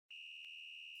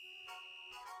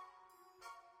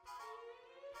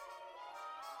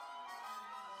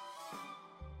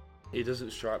He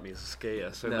doesn't strike me as a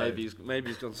skier, so No. maybe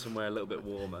he's gone somewhere a little bit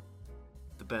warmer.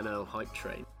 The Ben Earl hype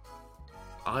train.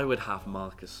 I would have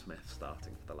Marcus Smith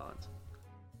starting for the Lions.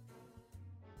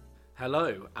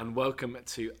 Hello and welcome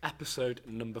to episode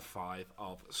number 5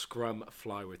 of Scrum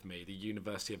Fly With Me, the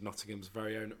University of Nottingham's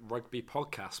very own rugby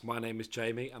podcast. My name is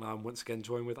Jamie and I'm once again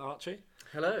joined with Archie.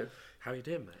 Hello. How are you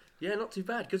doing, mate? Yeah, not too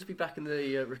bad. Good to be back in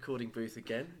the recording booth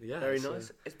again. Yeah, very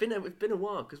nice. It's been a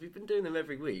while because we've been doing them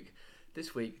every week.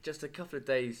 This week, just a couple of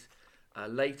days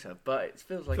later, but it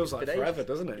feels like feels like been forever, ages.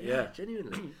 doesn't it? Yeah,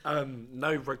 genuinely.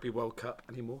 No Rugby World Cup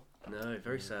anymore. No,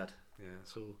 very sad. Yeah,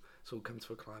 it's all come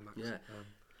to a climax. Yeah.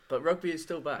 But rugby is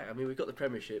still back. I mean, we've got the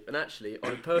Premiership, and actually,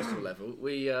 on a personal level,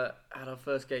 we had our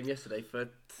first game yesterday for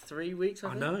 3 weeks,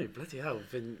 I think. know, bloody hell.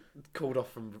 We've been called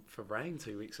off for rain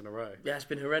 2 weeks in a row. Yeah, it's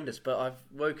been horrendous, but I've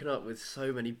woken up with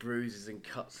so many bruises and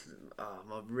cuts.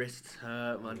 My wrists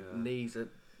hurt, my knees are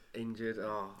injured.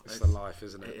 It's the life,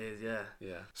 isn't it? It is, yeah.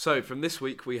 Yeah. So from this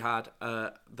week we had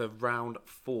the round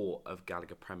 4 of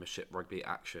Gallagher Premiership rugby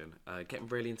action. Getting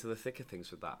really into the thick of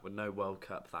things with that, with no World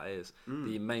Cup. That is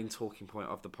the main talking point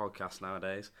of the podcast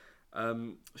nowadays.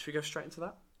 Should we go straight into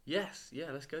that? Yes,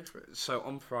 yeah, let's go for it. So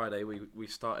on Friday we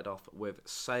started off with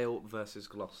Sale versus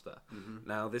Gloucester.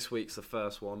 Now this week's the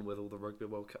first one with all the Rugby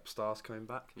World Cup stars coming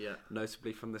back. Yeah.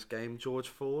 Notably from this game, George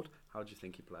Ford. How do you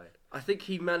think he played? I think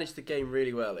he managed the game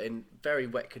really well in very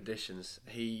wet conditions.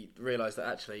 He realised that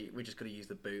actually we just got to use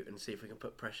the boot and see if we can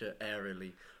put pressure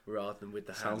aerially rather than with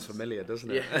the hands. Sounds familiar,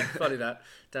 doesn't it? Yeah, funny that.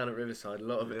 Down at Riverside, a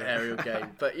lot of aerial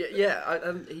game. But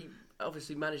and he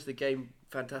obviously managed the game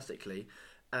fantastically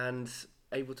and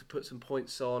able to put some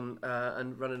points on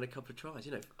and run in a couple of tries.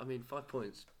 5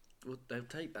 points. Well, they'll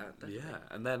take that, definitely. Yeah,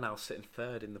 and they're now sitting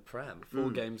third in the Prem.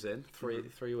 4 games in,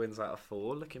 three wins out of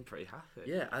 4, looking pretty happy.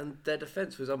 Yeah, and their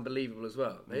defence was unbelievable as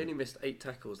well. They only missed 8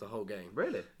 tackles the whole game.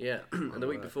 Really? Yeah, and the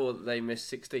week before they missed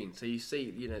 16. So you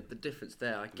see, the difference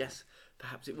there. I guess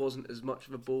perhaps it wasn't as much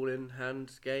of a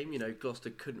ball-in-hand game. Gloucester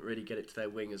couldn't really get it to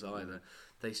their wingers either.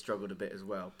 They struggled a bit as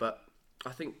well. But I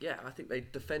think they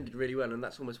defended really well, and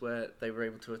that's almost where they were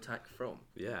able to attack from.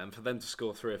 Yeah, and for them to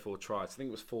score 3 or 4 tries, I think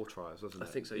it was 4 tries, wasn't it?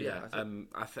 I think so, yeah.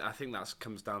 I think that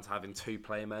comes down to having 2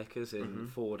 playmakers in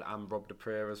Ford and Rob De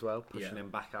Priere as well, pushing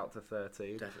him back out to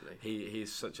 13. Definitely.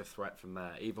 He's such a threat from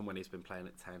there. Even when he's been playing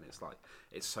at 10,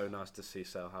 it's so nice to see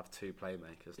Sale have 2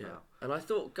 playmakers now. And I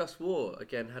thought Gus Waugh,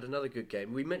 again, had another good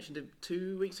game. We mentioned him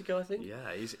 2 weeks ago, I think.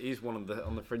 Yeah, he's one of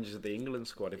on the fringes of the England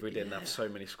squad if we didn't have so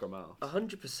many scrum halves.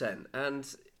 100%.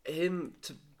 And him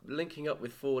linking up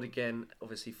with Ford again,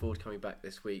 obviously Ford coming back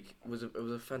this week, it was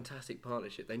a fantastic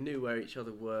partnership. They knew where each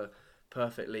other were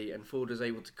perfectly, and Ford was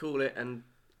able to call it. And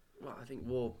I think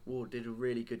Waugh did a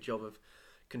really good job of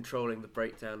controlling the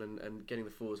breakdown and getting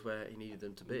the forwards where he needed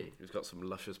them to be. He's got some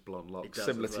luscious blonde locks,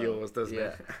 similar to yours, doesn't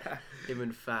it? Him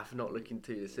and Faf not looking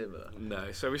too dissimilar.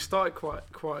 No, so we started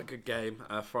quite a good game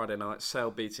Friday night.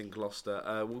 Sale beating Gloucester.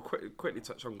 We'll quickly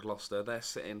touch on Gloucester. They're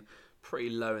sitting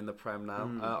pretty low in the Prem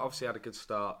now. Obviously had a good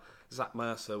start. Zach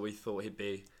Mercer, we thought he'd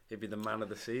be the man of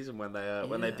the season when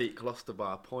they beat Gloucester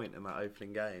by a point in that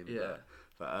opening game. Yeah.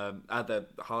 But the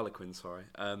Harlequins, sorry.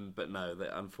 But no,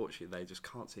 unfortunately they just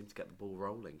can't seem to get the ball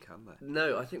rolling, can they?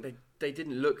 No, I think they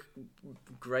didn't look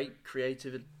great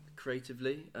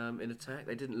creatively in attack.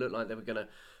 They didn't look like they were going to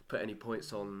put any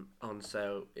points on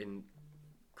Sale in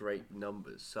great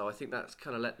numbers. So I think that's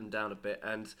kind of let them down a bit.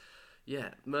 And yeah,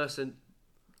 Mercer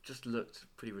just looked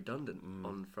pretty redundant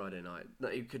on Friday night.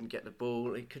 He couldn't get the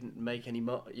ball, he couldn't make any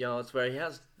yards where he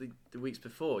has the weeks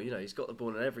before. He's got the ball,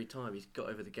 and every time he's got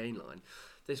over the gain line.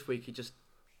 This week he just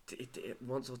did it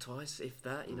once or twice, if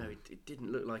that. It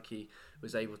didn't look like he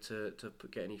was able to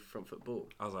get any front foot ball.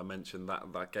 As I mentioned,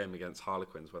 that game against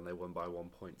Harlequins when they won by 1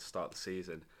 point to start the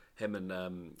season, him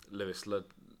and Lewis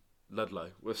Ludlow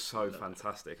were so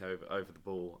fantastic over the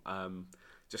ball.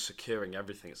 Just securing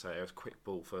everything. So it was a quick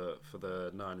ball for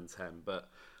the 9 and 10, but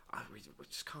we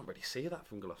just can't really see that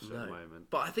from Gloucester at the moment.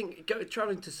 But I think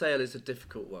travelling to Sale is a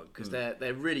difficult one because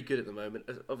they're really good at the moment.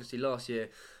 Obviously last year,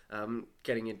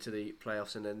 getting into the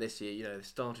playoffs, and then this year, they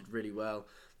started really well.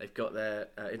 They've got their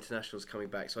internationals coming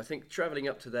back, so I think travelling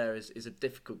up to there is a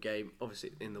difficult game.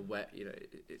 Obviously in the wet,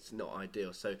 it's not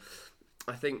ideal. So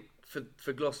I think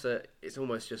for Gloucester, it's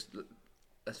almost just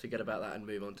let's forget about that and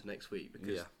move on to next week,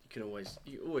 because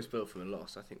you always build from a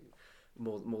loss. I think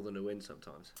more than a win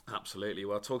sometimes. Absolutely.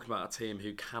 Well, talking about a team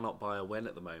who cannot buy a win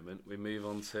at the moment, we move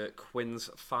on to Quins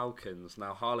Falcons.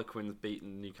 Now, Harlequins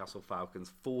beaten Newcastle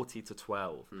Falcons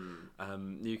 40-12.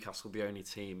 Newcastle, the only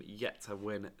team yet to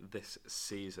win this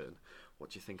season.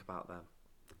 What do you think about them?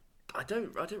 I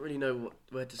don't really know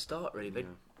where to start. Really, they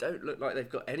don't look like they've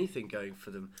got anything going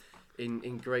for them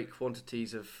in great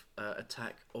quantities of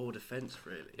attack or defence.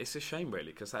 Really, it's a shame,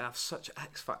 really, because they have such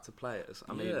X factor players.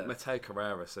 I mean, Mateo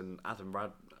Carreras and Adam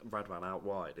Radwan out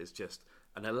wide is just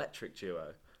an electric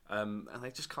duo. And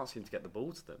they just can't seem to get the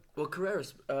ball to them. Well,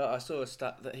 Carreras, I saw a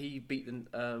stat that he beat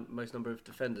the most number of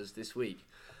defenders this week,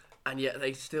 and yet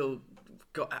they still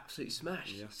got absolutely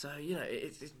smashed. Yeah. So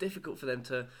it's difficult for them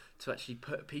to actually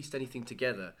piece anything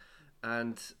together,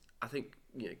 and I think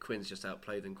Quinn's just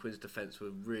outplayed them. Quinn's defence were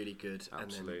really good.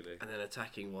 Absolutely. And then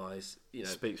attacking wise,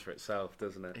 speaks for itself,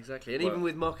 doesn't it? Exactly. And even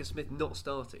with Marcus Smith not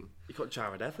starting, you've got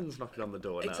Jared Evans knocking on the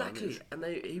door now. Exactly. And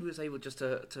he was able just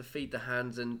to feed the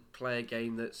hands and play a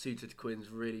game that suited Quinn's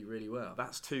really, really well.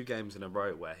 That's 2 games in a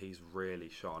row where he's really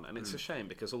shone, and it's a shame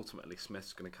because ultimately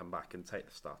Smith's going to come back and take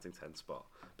the starting 10 spot.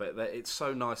 But it's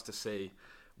so nice to see.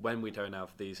 When we don't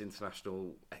have these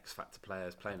international X-Factor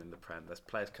players playing in the Prem, there's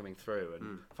players coming through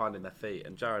and finding their feet.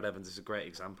 And Jared Evans is a great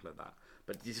example of that.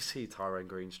 But did you see Tyrone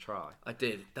Green's try? I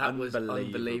did. That was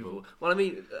unbelievable. Well, I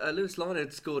mean, Lewis Lyon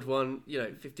had scored one,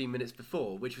 15 minutes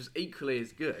before, which was equally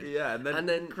as good. Yeah, and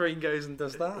then Green goes and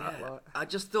does that. Yeah, I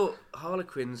just thought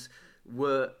Harlequins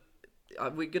were... We're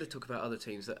going to talk about other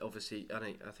teams that obviously...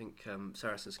 I think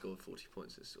Saracens scored 40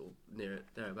 points or near it,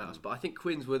 thereabouts. But I think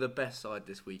Quins were the best side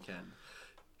this weekend.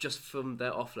 Just from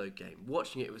their offload game.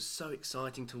 Watching it was so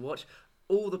exciting to watch.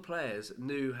 All the players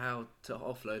knew how to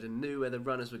offload and knew where the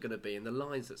runners were going to be, and the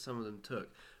lines that some of them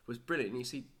took was brilliant. And you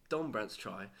see Dombrandt's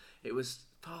try, it was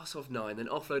pass off 9, then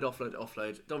offload.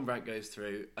 Dombrand goes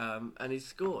through, and he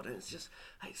scored. And it's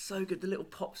so good. The little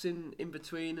pops in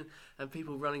between and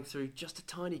people running through just a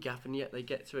tiny gap, and yet they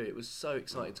get through. It was so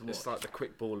exciting to watch. It's like the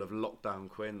quick ball of lockdown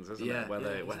Quins, isn't it? Where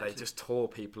they just tore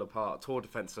people apart, tore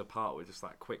defences apart with just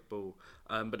that quick ball.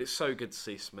 But it's so good to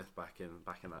see Smith back in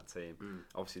that team.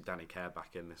 Obviously, Danny Kerr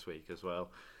back in this week as well.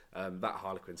 That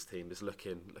Harlequins team is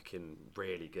looking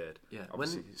really good. Yeah,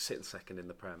 obviously sitting second in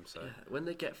the Prem. So when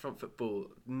they get front foot ball,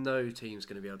 no team's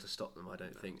going to be able to stop them. I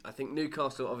don't think. I think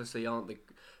Newcastle obviously aren't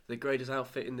the greatest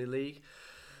outfit in the league,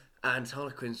 and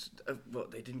Harlequins,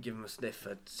 they didn't give them a sniff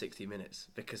for 60 minutes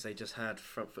because they just had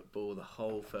front foot ball the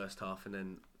whole first half and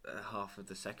then half of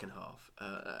the second half.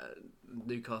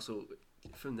 Newcastle.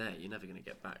 From there, you're never going to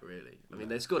get back, really. I mean,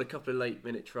 they scored a couple of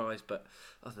late-minute tries, but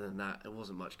other than that, there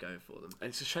wasn't much going for them. And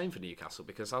it's a shame for Newcastle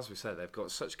because, as we said, they've got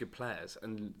such good players,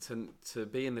 and to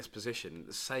be in this position,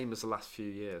 the same as the last few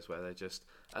years, where they're just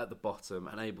at the bottom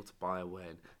and able to buy a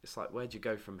win. It's like, where do you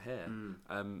go from here?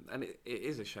 And it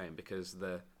is a shame because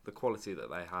the quality that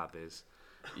they have is...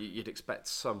 You'd expect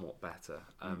somewhat better,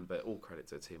 but all credit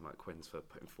to a team like Quins for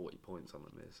putting 40 points on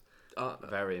them is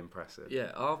very impressive. Yeah,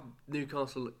 are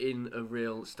Newcastle in a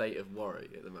real state of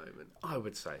worry at the moment? I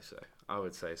would say so.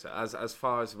 As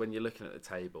far as when you're looking at the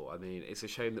table, I mean, it's a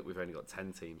shame that we've only got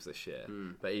 10 teams this year,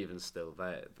 but even still,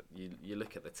 you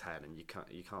look at the 10 and you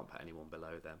can't put anyone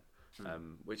below them,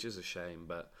 which is a shame.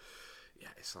 But yeah,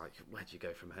 it's like, where do you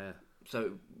go from here?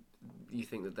 So you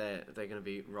think that they're going to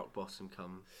be rock bottom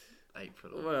come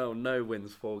April? Well, no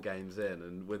wins 4 games in,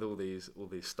 and with all these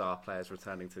star players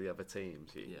returning to the other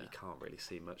teams, you can't really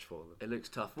see much for them. It looks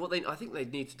tough. What I think they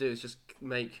need to do is just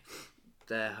make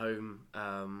their home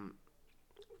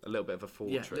a little bit of a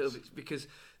fortress. Yeah, a little bit, because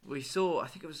we saw, I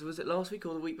think was it last week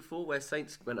or the week before, where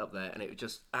Saints went up there and it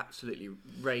just absolutely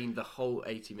rained the whole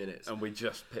 80 minutes. And we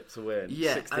just pipped a win.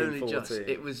 Yeah, 16-14. only just.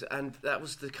 It was, and that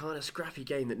was the kind of scrappy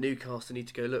game that Newcastle need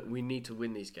to go, look, we need to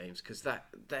win these games because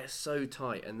they're so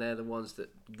tight and they're the ones that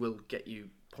will get you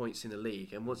points in the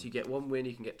league. And once you get 1 win,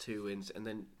 you can get 2 wins, and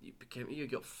then you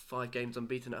got 5 games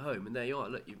unbeaten at home, and there you are.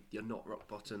 Look, you're not rock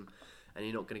bottom, and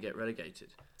you're not going to get relegated.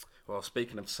 Well,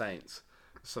 speaking of Saints,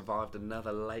 survived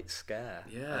another late scare.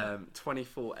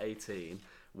 24-18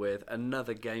 with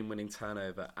another game-winning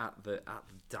turnover at the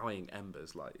dying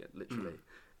embers, like literally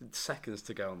seconds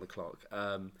to go on the clock,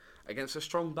 against a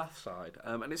strong Bath side.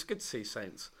 And it's good to see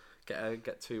Saints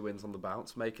get 2 wins on the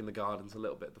bounce, making the Gardens a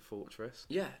little bit of the fortress.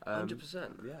 Yeah,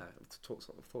 100%. Yeah,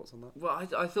 thoughts on that? Well,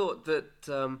 I thought that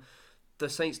the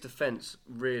Saints' defence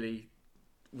really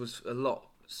was a lot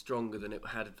stronger than it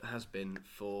has been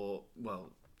for, well,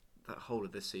 that whole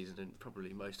of this season and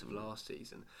probably most of last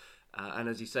season. And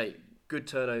as you say, good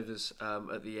turnovers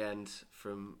at the end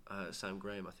from Sam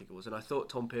Graham, I think it was. And I thought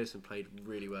Tom Pearson played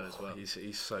really well as well.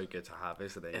 He's so good to have,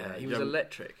 isn't he? Yeah, he was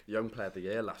electric. Young player of the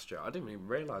year last year. I didn't even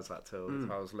realise that till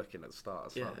I was looking at the start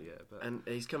of the year. But. And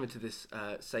he's coming to this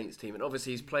Saints team. And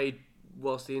obviously he's played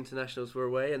whilst the internationals were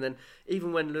away. And then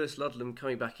even when Lewis Ludlam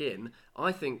coming back in,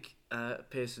 I think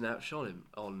Pearson outshone him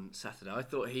on Saturday. I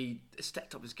thought he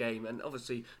stepped up his game, and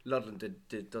obviously Ludlam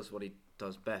does what he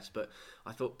does best. But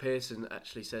I thought Pearson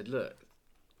actually said, "Look,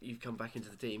 you've come back into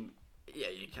the team. Yeah,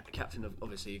 you're captain.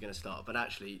 Obviously, you're going to start, but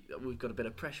actually, we've got a bit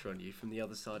of pressure on you from the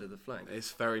other side of the flank."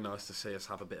 It's very nice to see us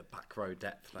have a bit of back row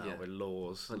depth now with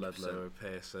Laws,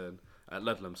 100%.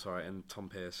 Ludlam, and Tom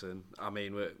Pearson. I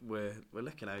mean, we're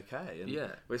looking okay, and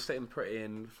Yeah. we're sitting pretty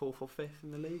in 4th or 5th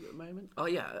in the league at the moment. Oh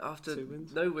yeah, after 2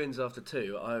 wins. No wins after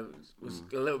 2, I was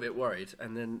a little bit worried,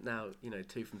 and then now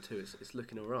 2 from 2, it's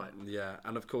looking all right. Yeah,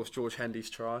 and of course George Hendy's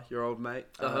try, your old mate.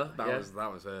 That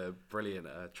was a brilliant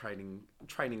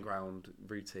training ground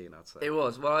routine, I'd say. It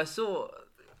was. Well,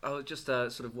 I was just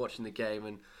sort of watching the game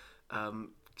and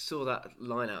saw that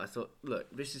line out. I thought, look,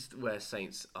 this is where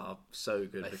Saints are so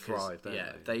good. They thrive,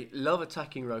 don't they love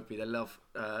attacking rugby. They love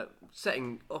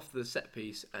setting off the set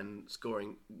piece and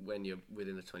scoring when you're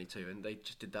within the 22, and they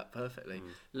just did that perfectly.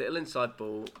 Little inside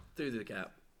ball through the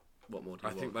gap. What more do you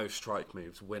want? I think those strike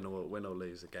moves win or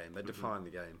lose a game. They define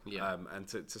the game. Yeah. And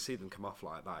to see them come off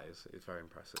like that is very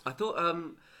impressive. I thought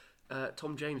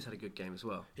Tom James had a good game as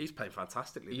well. He's playing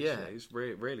fantastically this year. He's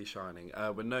really shining.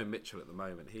 With no Mitchell at the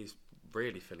moment, he's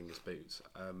really filling his boots.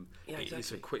 Exactly.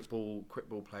 He's a quick ball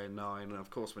playing 9, and of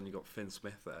course when you've got Finn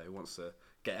Smith there who wants to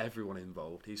get everyone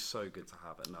involved, he's so good to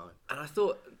have at 9. And I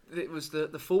thought it was the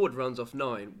forward runs off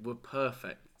 9 were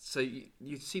perfect. So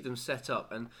you'd see them set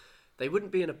up, and they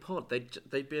wouldn't be in a pod.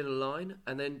 They'd be in a line,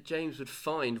 and then James would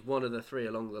find one of the 3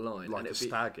 along the line, like and a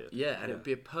staggered. Yeah, and it'd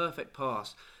be a perfect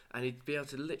pass, and he'd be able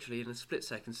to literally in a split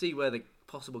second see where the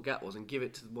possible gap was and give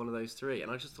it to one of those 3,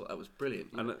 and I just thought that was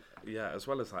brilliant. And as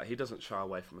well as that, he doesn't shy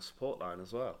away from a support line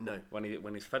as well. No, when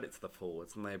he's fed it to the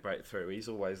forwards and they break through, he's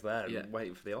always there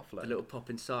waiting for the offload. The little pop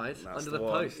inside under the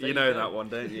one. post. You know that one,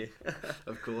 don't you?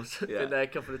 Of course, been there a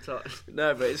couple of times.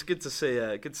 No, but it's good to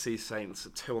see Saints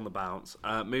 2 on the bounce.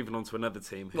 Moving on to another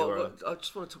team. I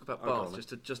just want to talk about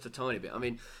Bath just a tiny bit. I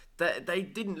mean, they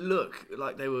didn't look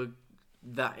like they were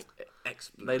that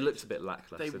excellent. They looked a bit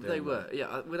lacklustre. They were,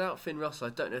 yeah. Without Finn Russell, I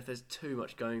don't know if there's too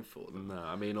much going for them. No,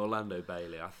 I mean Orlando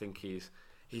Bailey. I think he's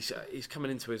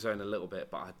coming into his own a little bit,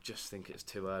 but I just think it's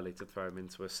too early to throw him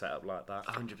into a setup like that.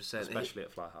 100%, especially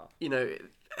at fly half. He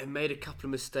made a couple of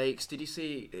mistakes. Did you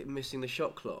see him missing the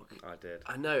shot clock? I did.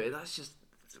 I know that's just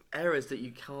errors that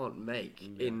you can't make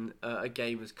in a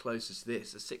game as close as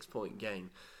this, a 6-point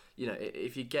game.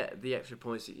 If you get the extra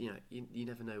points, you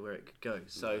never know where it could go.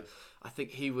 So I think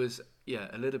he was,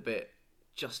 a little bit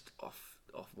just off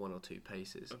 1 or 2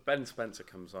 paces. Ben Spencer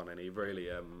comes on and he really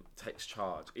takes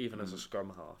charge, even as a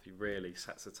scrum half. He really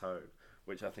sets a tone,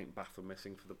 which I think Bath were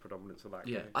missing for the predominance of that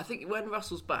game. I think when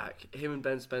Russell's back, him and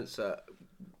Ben Spencer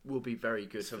will be very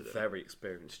good. It's a very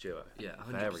experienced duo. Yeah,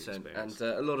 100%. And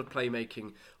a lot of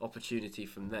playmaking opportunity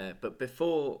from there. But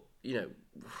before,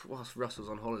 whilst Russell's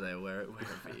on holiday or wherever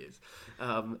he is,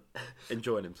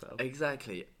 enjoying himself.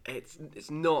 Exactly. It's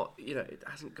not, it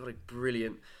hasn't got a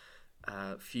brilliant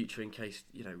future in case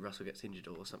Russell gets injured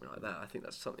or something like that. I think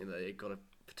that's something that they've got to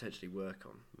potentially work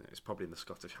on. Yeah, it's probably in the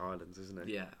Scottish Highlands, isn't it?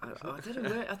 Yeah, I don't know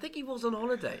where. I think he was on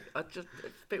holiday. It's a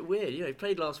bit weird. He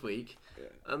played last week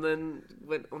and then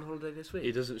went on holiday this week.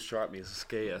 He doesn't strike me as a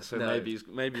skier, so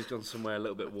maybe he's gone somewhere a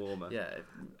little bit warmer. Yeah,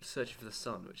 searching for the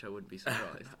sun, which I wouldn't be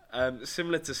surprised.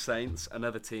 Similar to Saints,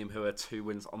 another team who are 2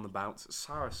 wins on the bounce,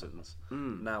 Saracens.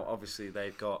 Now, obviously,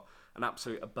 they've got an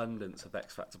absolute abundance of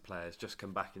X-Factor players just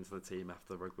come back into the team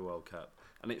after the Rugby World Cup,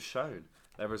 and it's shown.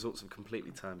 Their results have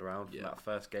completely turned around from that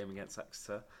first game against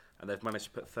Exeter, and they've managed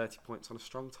to put 30 points on a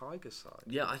strong Tigers side.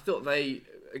 Yeah, I thought they,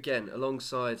 again,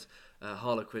 alongside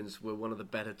Harlequins, were one of the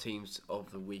better teams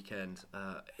of the weekend.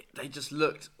 They just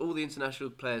looked, all the international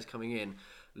players coming in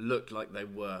looked like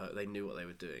they knew what they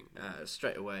were doing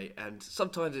straight away. And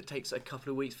sometimes it takes a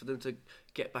couple of weeks for them to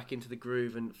get back into the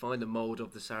groove and find the mould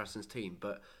of the Saracens team.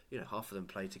 But half of them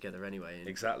play together anyway.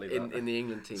 Exactly. In the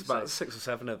England team. It's about 6 or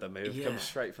 7 of them who've come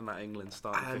straight from that England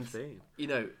starting 15.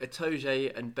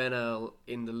 Itoje and Ben Earl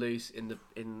in the loose in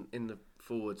the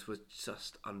forwards was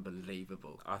just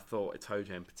unbelievable. I thought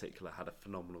Itoje in particular had a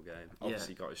phenomenal game.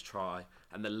 Obviously got his try,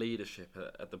 and the leadership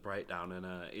at the breakdown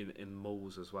in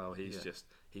Mauls as well.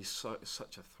 He's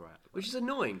such a threat. Which is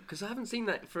annoying because I haven't seen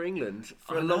that for England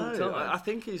for a long time. I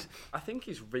think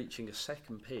he's reaching a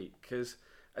second peak because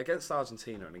against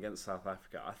Argentina and against South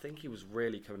Africa, I think he was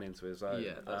really coming into his own.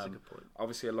 Yeah, that's a good point.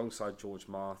 Obviously, alongside George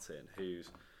Martin,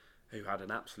 who had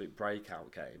an absolute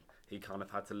breakout game, he kind of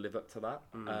had to live up to that.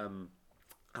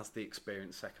 as the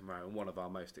experienced second row and one of our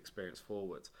most experienced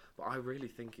forwards. But I really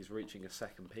think he's reaching a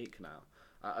second peak now.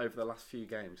 Over the last few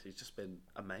games, he's just been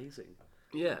amazing.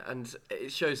 Yeah, and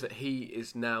it shows that he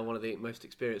is now one of the most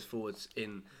experienced forwards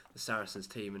in the Saracens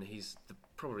team, and he's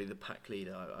probably the pack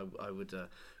leader, I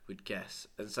would guess.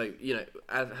 And so,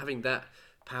 having that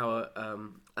power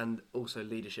and also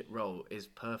leadership role is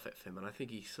perfect for him, and I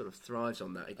think he sort of thrives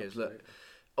on that. He goes, Absolutely. look,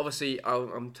 obviously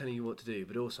I'm telling you what to do,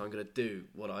 but also I'm going to do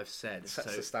what I've said. It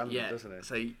sets the standard, doesn't it?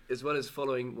 So as well as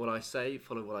following what I say,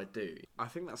 follow what I do. I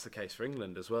think that's the case for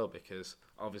England as well, because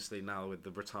obviously now with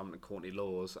the retirement of Courtney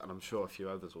Laws, and I'm sure a few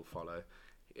others will follow,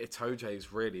 Itoje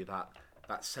is really that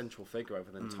central figure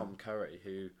other than Tom Curry,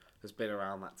 who has been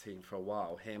around that team for a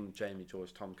while. Him, Jamie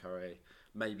George, Tom Curry,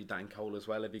 maybe Dan Cole as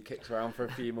well if he kicks around for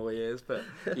a few more years. But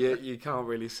you can't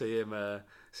really see him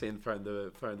throwing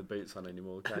the boots on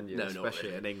anymore, can you? No, especially not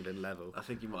really. at an England level. I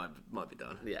think he might be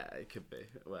done. Yeah, it could be.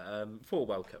 Well, 4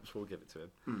 World Cups, we'll give it to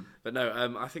him. But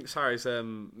no, I think Surrey's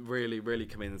really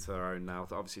coming into their own now.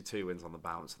 Obviously 2 wins on the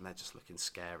bounce, and they're just looking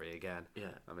scary again.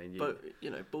 Yeah, I mean, but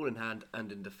ball in hand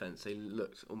and in defence, they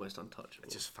looked almost untouchable.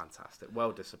 Just fantastic,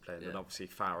 well disciplined, Yeah. and obviously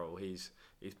Farrell, he's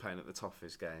playing at the top of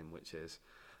his game, which is,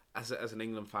 as an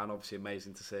England fan, obviously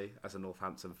amazing to see. As a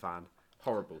Northampton fan,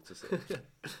 horrible to see.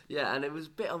 Yeah, and it was a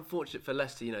bit unfortunate for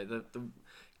Leicester. The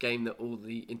game that all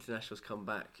the internationals come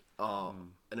back are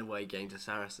an away game to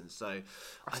Saracens. So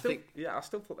I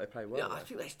still thought they played well. Yeah, I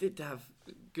think they did have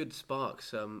good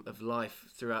sparks of life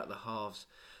throughout the halves,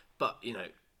 but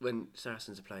when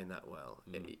Saracens are playing that well,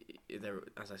 they're,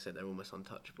 as I said, they're almost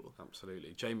untouchable.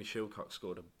 Absolutely. Jamie Shilcock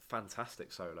scored a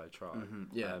fantastic solo try.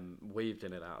 Yeah. Weaved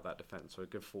in and out of that defence for a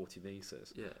good 40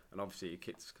 metres. Yeah. And obviously he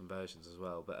kicked his conversions as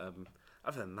well. But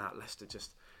other than that, Leicester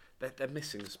just... They're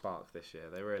missing the spark this year.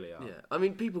 They really are. Yeah. I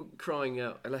mean, people crying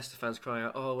out, Leicester fans crying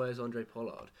out, oh, where's Andre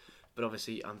Pollard? But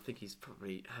obviously, I think he's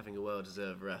probably having a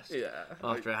well-deserved rest. Yeah.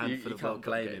 After a handful of World Cup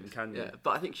blame games. him, can you? Yeah.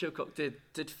 But I think Shilcock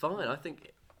did fine. I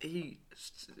think he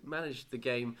managed the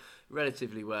game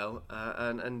relatively well,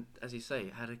 and as you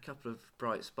say, had a couple of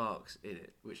bright sparks in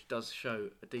it, which does show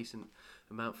a decent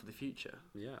amount for the future.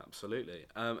 Yeah, absolutely.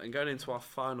 And going into our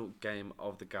final game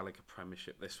of the Gallagher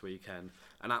Premiership this weekend,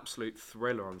 an absolute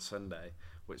thriller on Sunday,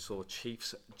 which saw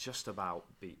Chiefs just about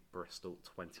beat Bristol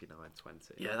 29-20.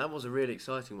 Yeah, that was a really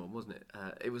exciting one, wasn't it?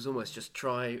 It was almost just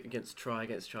try against try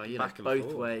against try, Back and both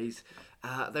forth. ways.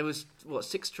 There was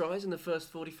 6 tries in the first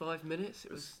 45 minutes.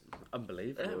 It was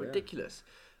unbelievable, ridiculous.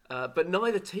 But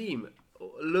neither team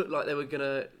looked like they were going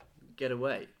to get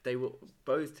away.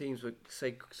 Both teams were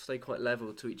stay quite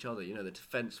level to each other. The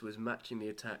defence was matching the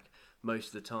attack most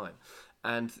of the time,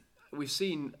 and we've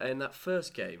seen in that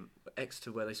first game,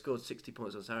 Exeter, where they scored 60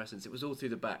 points on Saracens, it was all through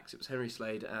the backs. It was Henry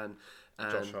Slade and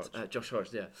Josh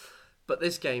Hodge, yeah. But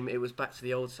this game, it was back to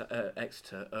the old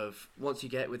Exeter of once you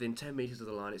get within 10 metres of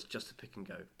the line, it's just a pick and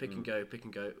go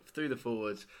through the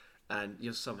forwards, and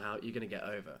you're going to get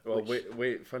over. Well,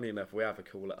 we funny enough, we have a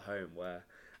call at home where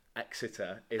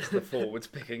Exeter is the forwards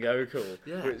pick and go call,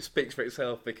 which speaks for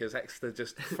itself because Exeter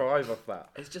just thrive off that.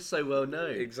 It's just so well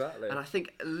known. Exactly. And I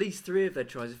think at least 3 of their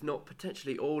tries, if not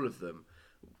potentially all of them,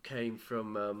 came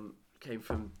from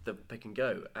the pick and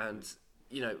go. And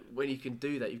when you can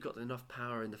do that, you've got enough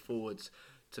power in the forwards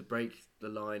to break the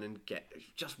line and get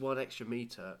just 1 extra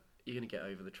metre. You're going to get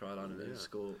over the try line and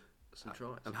score some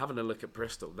tries. And having a look at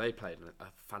Bristol, they played a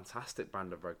fantastic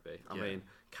brand of rugby. I mean,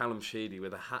 Callum Sheedy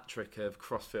with a hat-trick of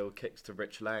crossfield kicks to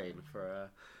Rich Lane for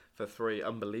 3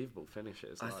 unbelievable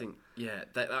finishes. I think,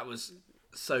 that was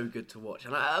so good to watch.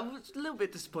 And I was a little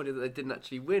bit disappointed that they didn't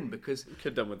actually win because... Could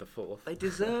have done with the 4th. They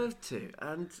deserved to.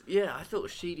 And, I thought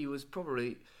Sheedy was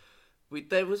probably...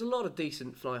 there was a lot of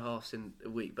decent fly halves in the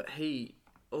week, but he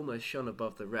almost shone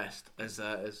above the rest as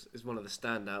one of the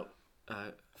standout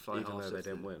fly halves. Even though they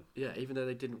didn't win. Yeah, even though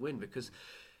they didn't win, because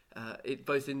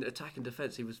both in attack and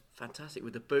defence, he was fantastic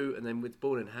with the boot and then with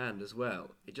ball in hand as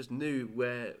well. He just knew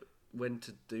when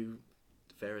to do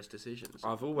various decisions.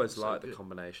 I've always liked the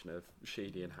combination of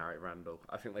Sheedy and Harry Randall.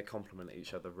 I think they complement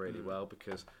each other really well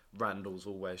because Randall's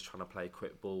always trying to play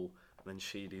quick ball, and then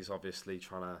Sheedy's obviously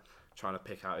trying to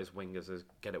pick out his wingers and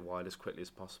get it wide as quickly as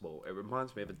possible. It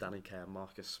reminds me of a Danny Kerr and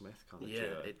Marcus Smith kind of duo.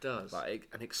 Yeah, it does. Like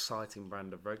an exciting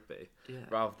brand of rugby, yeah.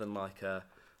 Rather than like a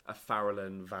Farrell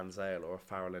and Van Zale or a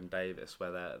Farrell and Davis,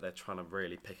 where they're trying to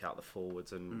really pick out the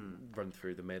forwards and run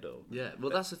through the middle. Yeah, well,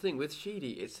 that's the thing with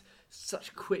Sheedy. It's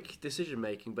such quick decision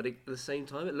making, but at the same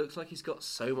time, it looks like he's got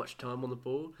so much time on the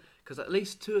ball because at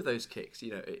least 2 of those kicks,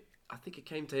 I think it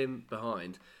came to him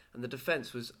behind, and the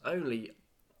defence was only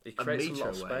He creates a lot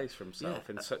of away. space for himself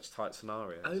in such tight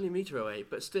scenarios. Only a metre away,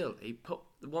 but still, he popped.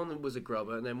 One was a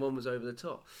grubber, and then one was over the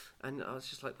top. And I was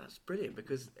just like, that's brilliant,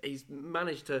 because he's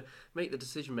managed to make the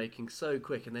decision making so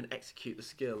quick, and then execute the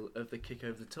skill of the kick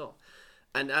over the top.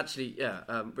 And actually,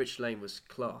 Rich Lane was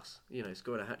class.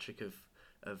 Scoring a hat trick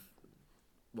of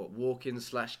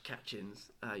walk-ins / catch-ins.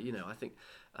 I think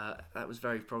that was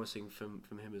very promising from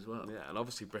him as well. Yeah, and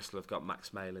obviously Bristol have got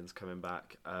Max Malins coming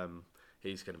back.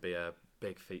 He's going to be a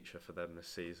big feature for them this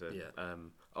season. Yeah.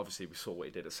 Obviously, we saw what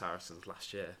he did at Saracens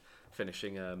last year,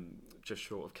 finishing just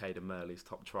short of Caden Murley's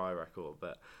top try record.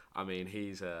 But I mean,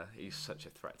 he's such a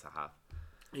threat to have.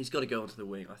 He's got to go onto the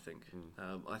wing, I think.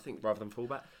 I think rather than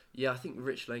fullback. Yeah, I think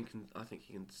Rich Lane can. I think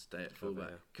he can stay at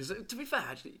fullback. Because to be fair,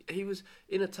 actually, he was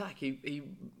in attack. He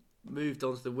moved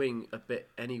onto the wing a bit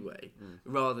anyway,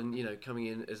 rather than coming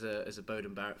in as a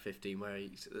Bowden Barrett 15, where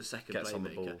he's the second Gets on the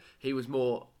playmaker. ball. He was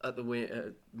more at the wing,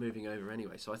 moving over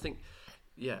anyway. So I think,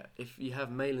 if you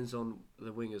have Malins on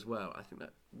the wing as well, I think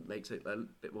that makes it a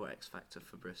bit more X factor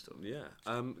for Bristol. Yeah.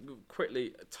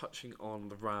 Quickly touching on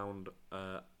the round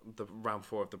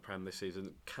 4 of the Prem this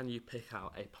season, can you pick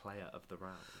out a player of the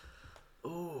round?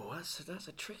 Oh, that's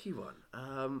a tricky one.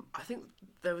 I think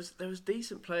there was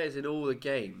decent players in all the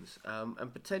games,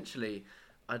 and potentially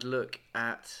I'd look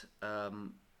at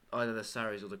either the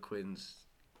Sarries or the Quins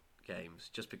games,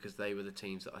 just because they were the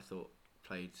teams that I thought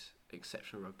played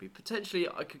exceptional rugby. Potentially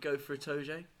I could go for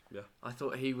Itoje. Yeah, I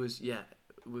thought he was.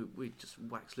 We just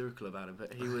waxed lyrical about him,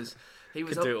 but he was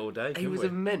could do it all day. He was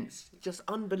immense, just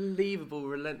unbelievable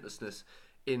relentlessness.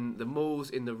 In the mauls,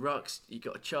 in the rucks, you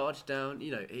got a charge down.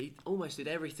 He almost did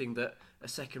everything that a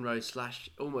second row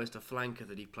 / almost a flanker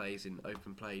that he plays in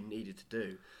open play needed to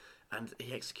do, and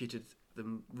he executed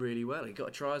them really well. He got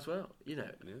a try as well.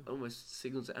 Almost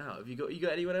signals it out. Have you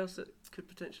got anyone else that could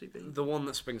potentially be? The one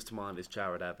that springs to mind is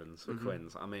Jared Evans for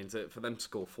Quins. I mean, for them to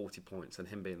score 40 points and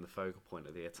him being the focal point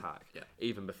of the attack,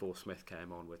 even before Smith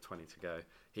came on with 20 to go,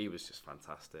 he was just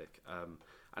fantastic.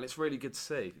 And it's really good to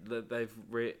see that they've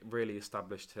really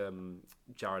established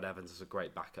Jared Evans as a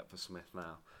great backup for Smith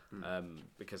now.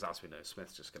 Because as we know,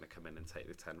 Smith's just going to come in and take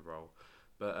the 10 role.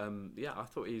 But I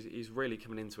thought he's really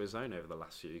coming into his own over the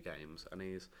last few games, and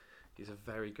he's a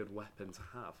very good weapon to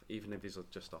have, even if he's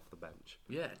just off the bench.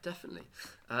 Yeah, definitely.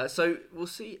 So we'll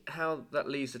see how that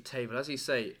leaves the table. As you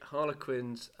say,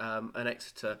 Harlequins and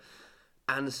Exeter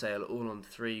and Sale all on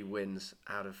 3 wins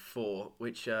out of 4,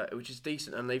 which is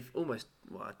decent, and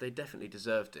they definitely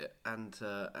deserved it, and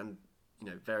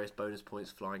various bonus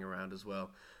points flying around as well.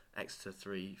 Exeter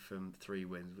 3 from 3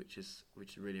 wins, which is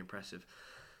really impressive.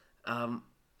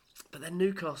 But then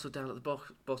Newcastle down at the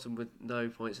bottom with no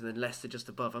points, and then Leicester just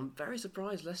above. I'm very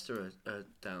surprised Leicester are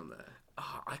down there.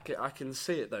 Oh, I can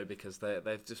see it though, because they're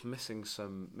just missing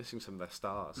some of their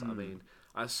stars. I mean,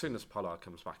 as soon as Pollard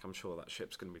comes back, I'm sure that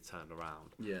ship's going to be turned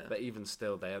around. Yeah. But even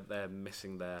still, they're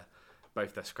missing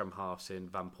both their scrum halves in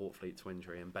Van Portfleet to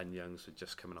injury, and Ben Youngs was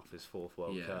just coming off his 4th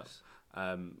World Cup,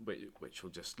 which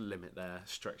will just limit their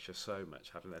structure so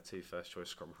much, having their 2 first choice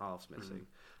scrum halves missing.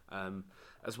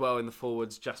 As well in the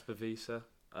forwards, Jasper Visa,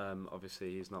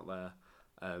 obviously he's not there.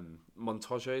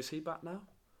 Montoya, is he back now?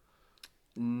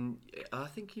 I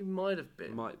think he might have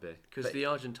been. Might be. Because the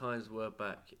Argentines were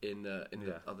back in the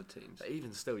other teams. But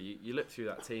even still, you look through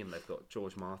that team, they've got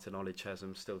George Martin, Ollie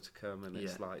Chesham still to come, and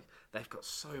it's like they've got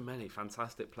so many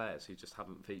fantastic players who just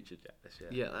haven't featured yet this year.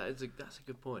 Yeah, that's a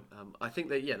good point. I think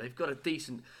that they've got a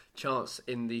decent chance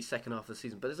in the second half of the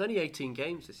season, but there's only 18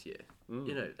 games this year.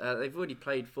 They've already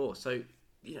played 4, so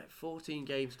 14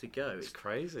 games to go. It's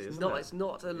crazy, isn't it? It's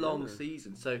not a long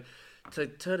season, so to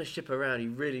turn a ship around, you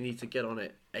really need to get on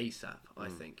it ASAP, I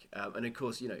think. And of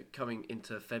course, coming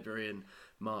into February and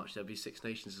March, there'll be Six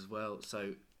Nations as well,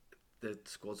 so the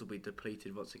squads will be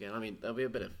depleted once again. I mean, there'll be a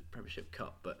bit of Premiership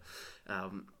Cup, but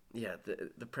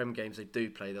the Prem games they do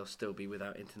play, they'll still be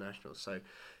without internationals. So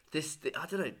I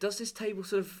don't know, does this table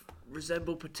sort of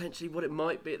resemble potentially what it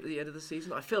might be at the end of the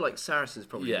season? I feel like Saracens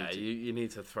probably you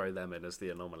need to throw them in as the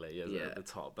anomaly at the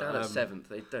top. But, down at 7th,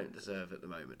 they don't deserve at the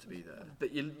moment to be there.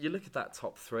 But you look at that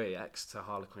top 3, Exeter,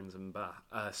 Harlequins and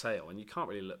Sale, and you can't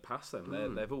really look past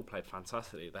them. They've all played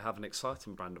fantastically. They have an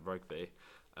exciting brand of rugby.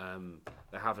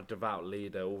 They have a devout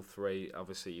leader, all 3.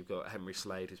 Obviously, you've got Henry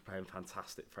Slade, who's playing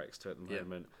fantastic for Exeter at the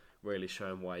moment, really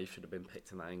showing why he should have been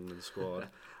picked in that England squad.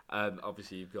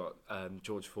 Obviously, you've got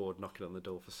George Ford knocking on the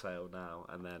door for Sale now,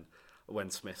 and then when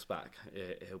Smith's back,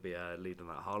 he'll be leading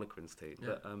that Harlequins team.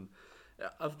 Yeah.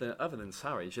 But other than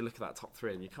Sarries, you look at that top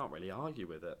 3 and you can't really argue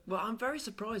with it. Well, I'm very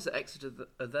surprised that Exeter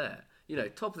are there.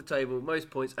 Top of the table, most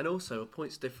points, and also a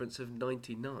points difference of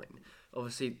 99.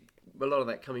 Obviously, a lot of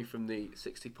that coming from the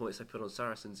 60 points they put on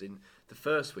Saracens in the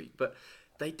first week. But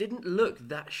they didn't look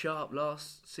that sharp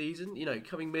last season,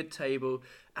 coming mid-table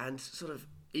and sort of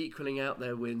equaling out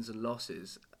their wins and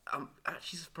losses. I'm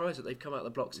actually surprised that they've come out of the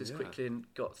blocks this quickly and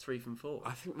got 3 from 4.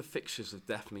 I think the fixtures have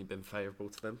definitely been favourable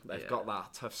to them. They've got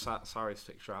that tough Sarries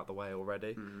fixture out of the way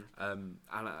already. And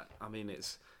I mean,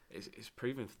 it's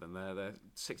proven for them. They're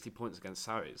 60 points against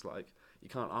Sarries. Like, you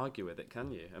can't argue with it,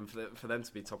 can you? And for them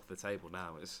to be top of the table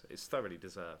now it's thoroughly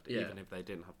deserved, even if they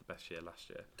didn't have the best year last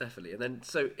year. Definitely. And then,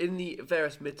 so in the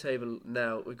various mid-table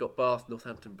now, we've got Bath,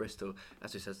 Northampton, Bristol,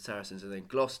 as we said, Saracens, and then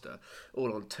Gloucester,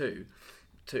 all on 2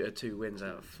 wins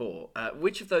out of 4.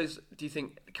 Which of those do you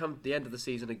think, come the end of the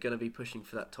season, are going to be pushing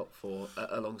for that top 4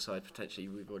 alongside potentially,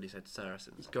 we've already said,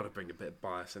 Saracens? You've got to bring a bit of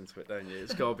bias into it, don't you?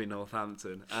 It's got to be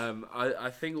Northampton.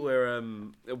 I think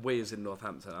we as in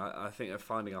Northampton, I think are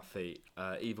finding our feet,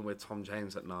 even with Tom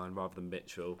James at 9 rather than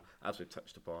Mitchell, as we've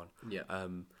touched upon. Yeah.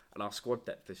 And our squad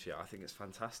depth this year, I think it's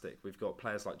fantastic. We've got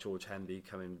players like George Hendy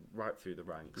coming right through the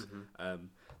ranks,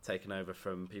 taking over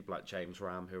from people like James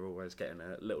Ram, who are always getting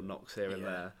little knocks here and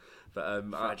there. But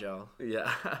fragile.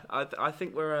 I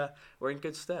think we're in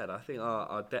good stead. I think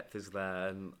our depth is there,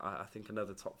 and I think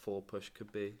another top 4 push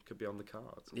could be on the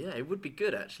cards. Yeah, it would be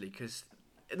good actually, because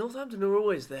Northampton are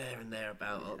always there and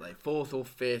thereabout, aren't they? 4th or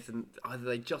 5th, and either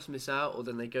they just miss out or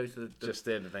then they go to the just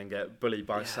in and then get bullied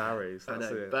by Sarries.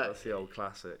 That's the old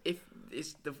classic. If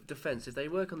it's the defence, if they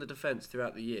work on the defence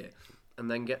throughout the year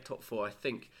and then get top 4, I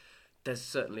think there's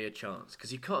certainly a chance,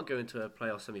 because you can't go into a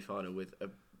playoff semi-final with a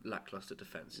lacklustre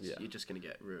defence. You're just going to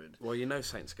get ruined. Well,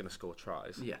 Saints are going to score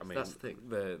tries. Yeah, I mean, that's the thing.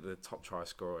 The top try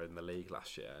scorer in the league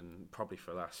last year, and probably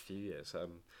for the last few years.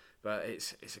 But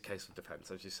it's a case of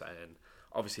defence, as you're saying.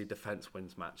 Obviously, defence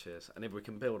wins matches, and if we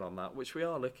can build on that, which we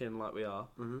are looking like we are,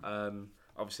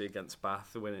 obviously against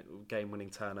Bath, the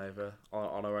game-winning turnover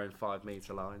on our own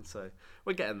 5-metre line, so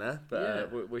we're getting there,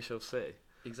 but we shall see.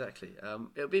 Exactly.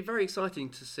 It'll be very exciting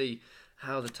to see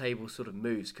how the table sort of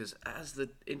moves, because as the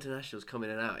internationals come in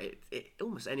and out, it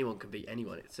almost anyone can beat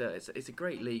anyone. It's a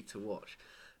great league to watch,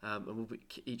 and we'll be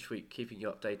each week keeping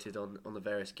you updated on the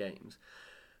various games.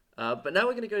 But now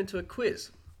we're going to go into a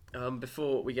quiz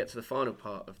before we get to the final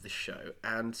part of the show,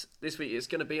 and this week it's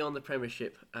going to be on the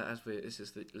Premiership, this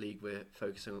is the league we're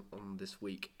focusing on this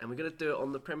week, and we're going to do it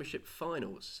on the Premiership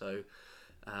finals. So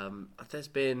there's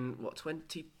been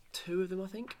 22 of them, I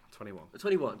think.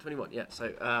 21, yeah.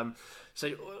 So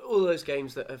all those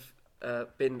games that have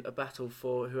been a battle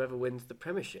for whoever wins the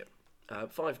Premiership.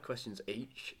 5 questions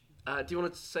each. Do you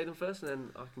want to say them first, and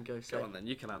then I can go? Go on then.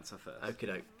 You can answer first.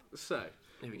 Okey-doke. So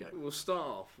here we go. We'll start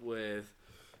off with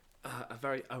a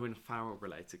very Owen Farrell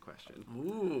related question.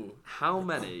 Ooh. How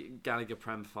many Gallagher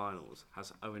Prem finals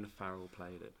has Owen Farrell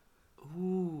played in?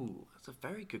 Ooh, that's a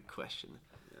very good question.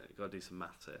 Yeah, you've got to do some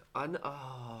maths here.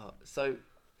 So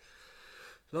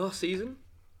last season,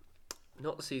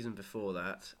 not the season before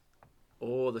that,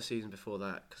 or the season before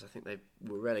that, because I think they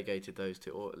were relegated, those two,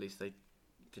 or at least they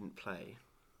didn't play.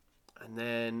 And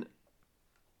then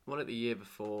one at the year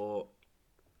before,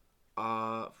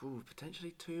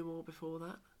 potentially 2 more before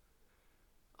that.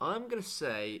 I'm gonna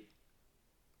say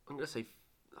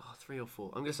 3 or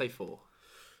 4. I'm gonna say 4.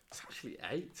 It's actually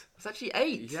 8. It's actually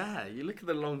 8. Yeah, you look at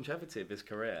the longevity of his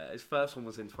career. His first one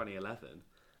was in 2011.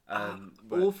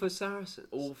 All for Saracens.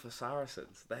 All for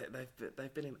Saracens.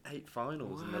 They've been in 8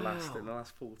 finals in the last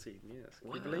 14 years.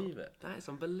 Can you believe it? That is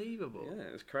unbelievable. Yeah,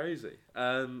 it's crazy.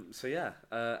 Owen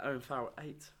Farrell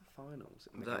 8 finals.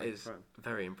 That is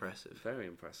very impressive. Very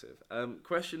impressive.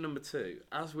 Question number 2.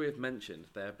 As we have mentioned,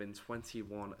 there have been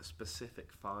 21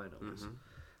 specific finals.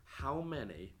 How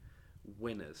many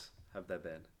winners have there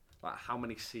been? Like, how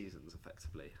many seasons,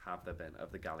 effectively, have there been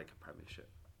of the Gallagher Premiership?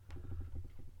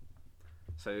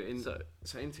 So in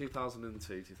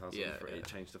 2002, 2003, it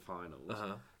changed to finals.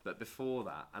 But before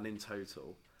that, and in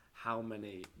total, how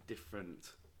many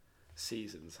different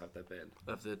seasons have there been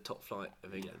of the top flight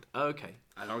of England? Oh, okay,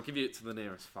 and I'll give you it to the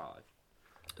nearest 5.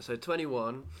 So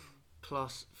 21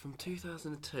 plus from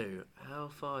 2002. How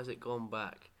far has it gone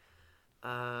back?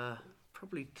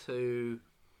 Probably to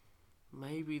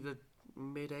maybe the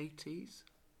mid 80s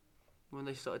when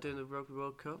they started doing the Rugby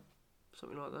World Cup,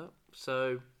 something like that.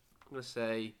 So I'm going to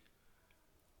say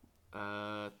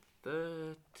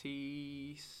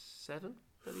 37,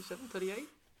 38.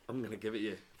 I'm going to give it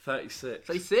you 36.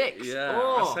 36? Yeah,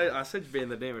 oh. I said you'd be in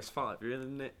the nearest 5. You're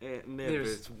in the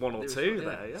nearest 1 or 2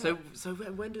 there. Yeah. So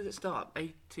when did it start?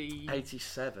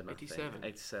 87.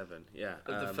 87. Yeah.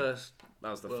 The first.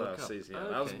 That was the World first Cup. season. Yeah.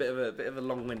 Okay. That was a bit of a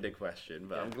long-winded question,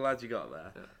 but I'm glad you got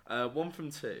there. 1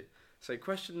 from 2. So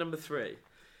question number 3.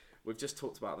 We've just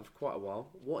talked about them for quite a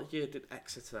while. What year did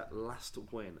Exeter last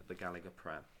win the Gallagher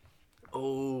Prem?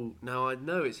 Oh, now I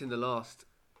know it's in the last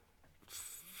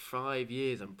 5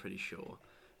 years, I'm pretty sure.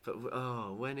 But,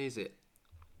 when is it?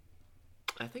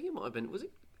 I think it might have been, was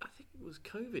it? I think it was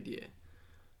COVID year.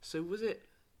 So was it,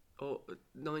 or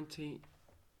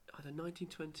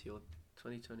 1920 or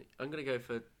 2020? I'm going to go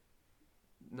for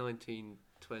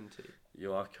 1920.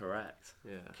 You are correct.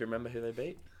 Yeah. Can you remember who they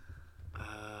beat?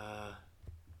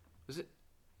 Was it?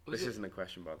 This isn't a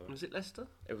question, by the way. Was it Leicester?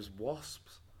 It was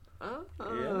Wasps.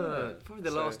 Yeah. Probably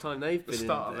the last time they've been the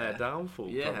start in of there. their downfall,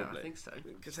 yeah, probably. I think so.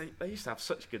 Because they used to have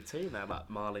such a good team there, like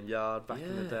Marlon Yard back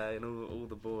in the day and all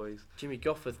the boys. Jimmy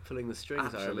Gofforth pulling the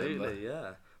strings, I remember. Absolutely,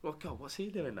 yeah. Well, God, what's he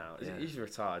doing now? He's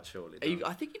retired, surely.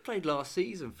 I think he played last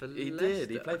season for Leicester. He did.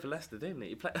 He played for Leicester, didn't he?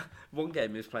 He played one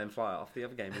game. He was playing fly off. The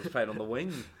other game, he was playing on the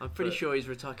wing. I'm pretty sure he's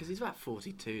retired because he's about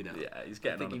 42 now. Yeah, he's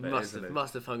getting on a bit, he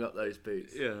must have hung up those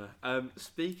boots. Yeah.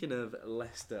 Speaking of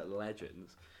Leicester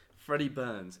legends, Freddie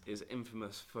Burns is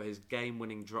infamous for his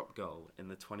game-winning drop goal in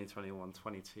the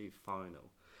 2021-22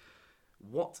 final.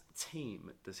 What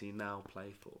team does he now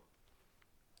play for?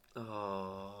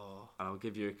 Oh. And I'll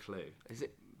give you a clue. Is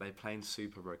it? They play in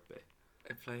Super Rugby.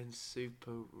 They're playing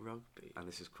Super Rugby. And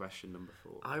this is question number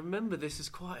 4. I remember this as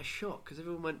quite a shock because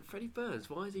everyone went, Freddie Burns,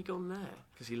 why has he gone there?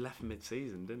 Because he left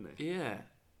mid-season, didn't he? Yeah.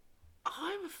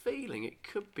 I have a feeling it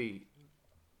could be...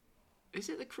 Is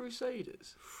it the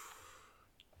Crusaders?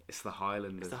 It's the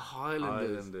Highlanders. It's the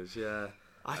Highlanders. Yeah.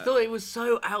 I thought it was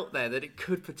so out there that it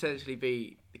could potentially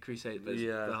be the Crusaders, but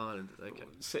Yeah. the Highlanders. Okay.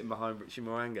 Sitting behind Richie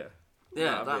Moanga.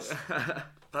 Yeah,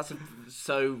 that's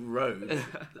so rogue.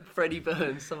 Freddie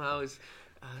Burns somehow is,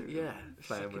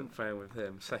 playing with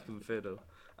him, second fiddle.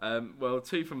 Well,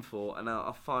 2 from 4, and now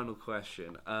our final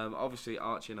question. Obviously,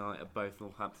 Archie and I are both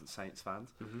Northampton Saints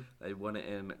fans. Mm-hmm. They won it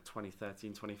in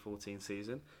 2013-2014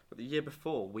 season, but the year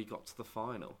before we got to the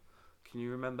final. Can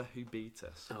you remember who beat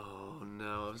us? Oh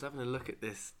no, I was having a look at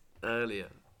this earlier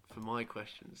for my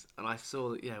questions, and I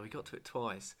saw that we got to it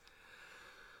twice.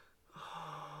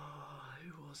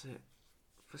 Who was it?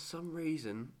 For some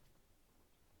reason,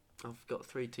 I've got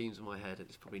 3 teams in my head, and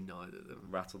it's probably neither of them.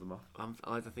 Rattle them off. I'm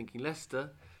either thinking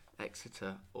Leicester,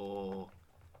 Exeter, or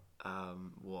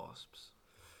Wasps.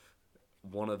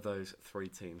 One of those 3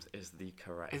 teams is the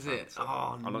correct Is it? answer.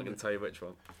 Oh, I'm not going to tell you which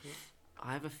one.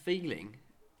 I have a feeling,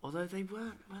 although they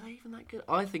were they even that good?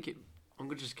 I think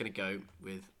I'm just going to go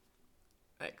with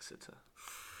Exeter.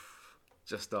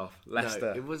 Just off.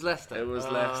 Leicester. No, it was Leicester. It was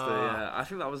Leicester, yeah. I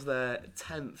think that was their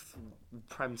 10th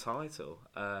Prem title.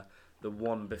 The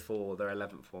one before their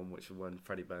 11th one, which was when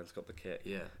Freddie Burns got the kit.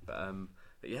 Yeah.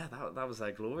 But yeah, that was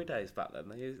their glory days back then.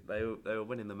 They were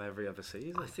winning them every other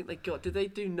season. I think they got... Did they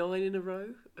do 9 in a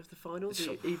row of the finals?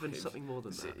 Even something more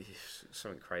than that?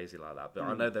 Something crazy like that. But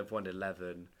I know they've won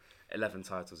 11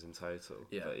 titles in total.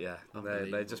 Yeah. But yeah,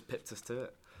 they just pipped us to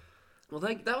it. Well,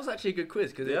 that was actually a good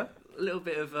quiz because a little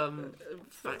bit of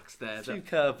facts there. A few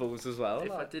curveballs as well.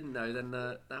 If I didn't know, then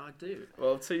now I do.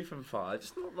 Well, 2 from 5,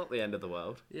 just not the end of the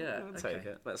world. Yeah, I'll take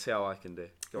it. Let's see how I can do.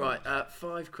 Go on.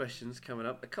 5 questions coming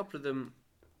up. A couple of them,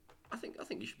 I think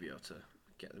you should be able to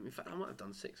get them. In fact, I might have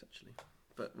done 6 actually,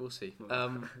 but we'll see.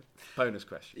 Bonus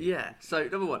question. Yeah. So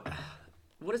number 1,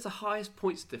 what is the highest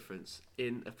points difference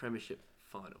in a Premiership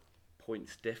final?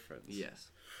 Points difference. Yes.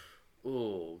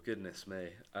 Oh, goodness me.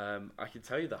 I can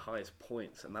tell you the highest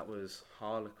points, and that was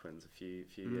Harlequins a few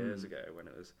years ago when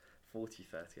it was 40-38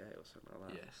 or something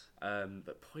like that. Yes.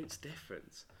 But points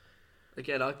difference.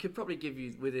 Again, I could probably give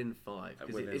you within 5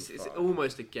 because it's 5.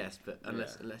 Almost a guess, but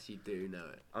unless you do know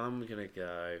it. I'm going to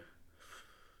go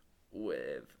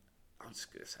with, I'm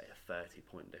just going to say a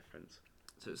 30-point difference.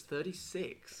 So it's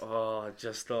 36. Oh,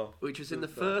 just off. Which was in the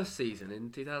first season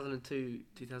in 2002,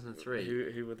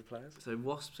 2003. Who were the players? So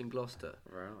Wasps and Gloucester.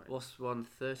 Right. Wasps won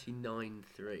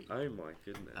 39-3. Oh my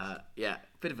goodness. Yeah,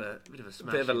 bit of a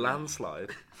smash. Bit of a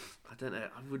landslide. I don't know.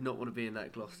 I would not want to be in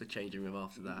that Gloucester changing room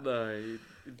after that. No, you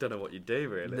don't know what you do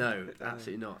really. No,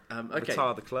 absolutely not. Okay.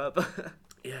 Retire the club.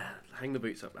 Yeah, hang the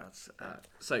boots up, lads.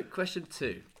 So, question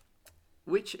 2.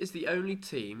 Which is the only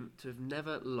team to have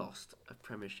never lost a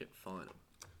Premiership final?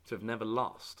 To have never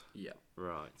lost? Yeah.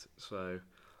 Right. So,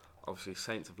 obviously,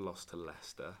 Saints have lost to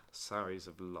Leicester. Sarries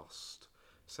have lost.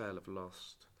 Sale have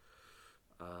lost.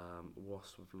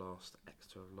 Wasps have lost.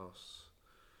 Exeter have lost.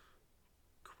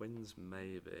 Quins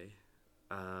maybe.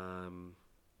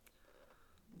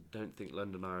 Don't think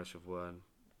London Irish have won.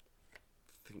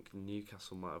 Think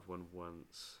Newcastle might have won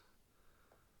once.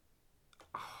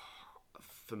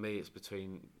 For me, it's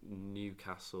between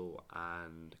Newcastle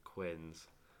and Quins.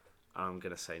 I'm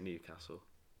going to say Newcastle.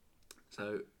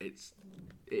 So it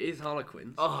is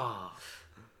Harlequins. Oh,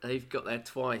 They've got there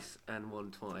twice and won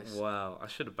twice. wow! I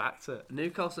should have backed it.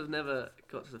 Newcastle have never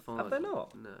got to the final. Have they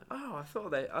not? No. Oh, I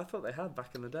thought they had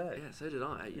back in the day. Yeah, so did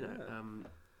I. You know,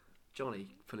 Johnny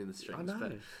pulling the strings. I know.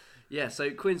 But yeah,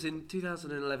 so Quins in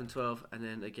 2011-12, and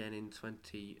then again in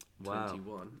 2021.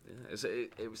 Wow. Yeah,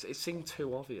 it seemed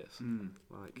too obvious.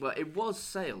 Like, Well, it was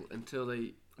Sale until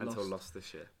they lost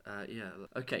this year. Yeah.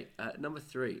 Okay. Number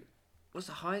 3. What's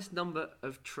the highest number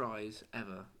of tries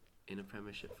ever in a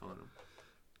Premiership final?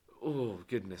 Oh,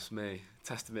 goodness me.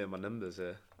 Testing me on my numbers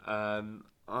here. I'm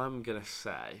going to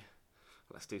say,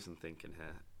 let's do some thinking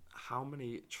here. How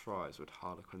many tries would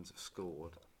Harlequins have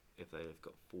scored if they've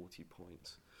got 40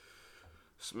 points?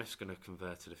 Smith's going to have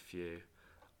converted a few.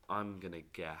 I'm going to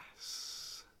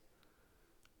guess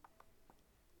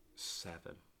 7.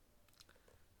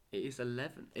 It is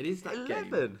 11. It is that 11?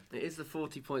 game. It is the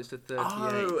 40 points to 38.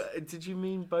 Oh, did you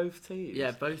mean both teams?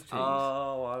 Yeah, both teams.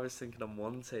 Oh, I was thinking on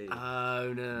one team.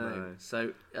 Oh, no.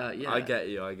 So, yeah. I get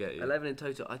you. 11 in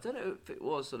total. I don't know if it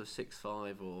was sort of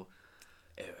 6-5 or...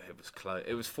 It was close.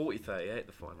 It was 40-38,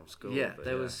 the final score. Yeah,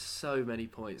 there was so many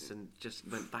points and just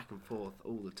went back and forth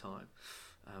all the time.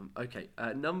 Okay,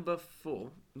 number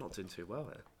 4. Not doing too well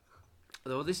here.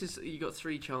 Well, you got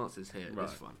 3 chances here. Right.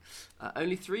 This one.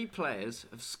 Only 3 players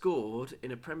have scored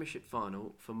in a Premiership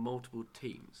final for multiple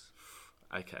teams.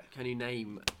 Okay. Can you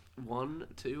name 1,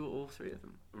 2, or 3 of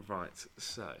them? Right.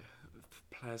 So,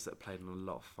 players that have played in a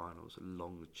lot of finals,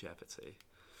 longevity.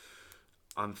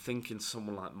 I'm thinking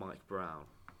someone like Mike Brown.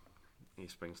 He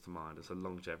springs to mind as a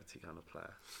longevity kind of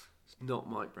player. It's not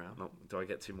Mike Brown. Do I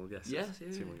get 2 more guesses? Yes,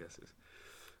 yeah. 2 more guesses.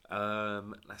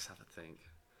 Let's have a think.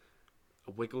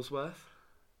 Wigglesworth?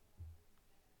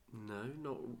 No,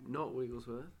 not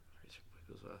Wigglesworth. Richard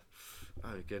Wigglesworth.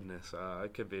 Oh goodness, I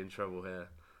could be in trouble here.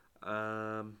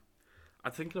 I'm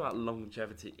thinking about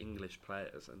longevity English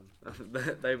players, and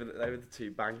they were the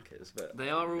 2 bankers, but They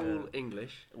are all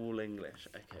English. all English.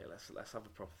 Okay, let's have a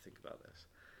proper think about this.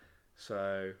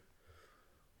 So,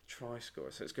 try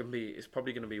scorers. So it's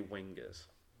probably going to be wingers.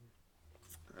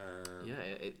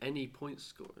 Any point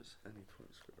scorers. Any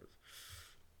point scorers.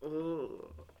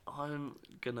 Oh, I'm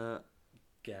gonna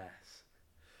guess.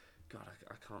 God,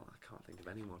 I can't think of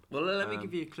anyone. Well, let me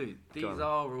give you a clue. These on.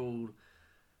 are all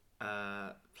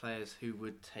players who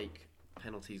would take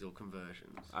penalties or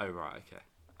conversions. Oh right, okay.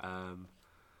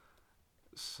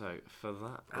 So for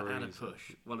that At a reason,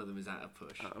 push. One of them is at a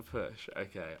push. At a push.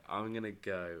 Okay, I'm gonna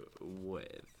go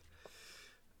with.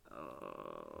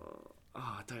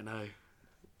 I don't know.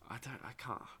 I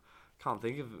can't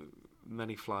think of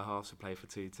many fly halves who play for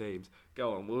 2 teams.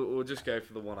 Go on, we'll just go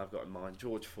for the one I've got in mind.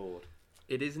 George Ford.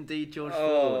 It is indeed George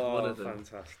Ford, one of them.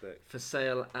 Fantastic. For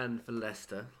Sale and for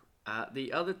Leicester.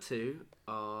 The other 2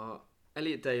 are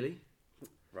Elliot Daly.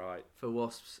 Right. For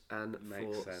Wasps and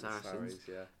Makes for sense. Saracens. Sarries,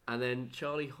 yeah. And then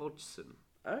Charlie Hodgson.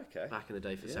 Okay. Back in the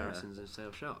day for Saracens and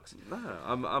Sale Sharks. No,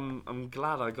 I'm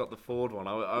glad I got the Ford one.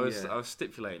 I was Yeah.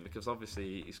 stipulating because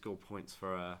obviously he scored points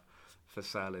for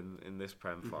Sale in this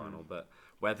Prem final, but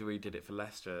whether he did it for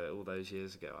Leicester all those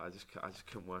years ago, I just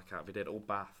couldn't work out if he did. Or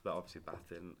Bath, but obviously Bath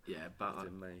didn't. Yeah, Bath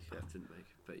didn't make it. Bath didn't make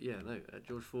it. But yeah, no,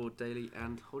 George Ford, Daly,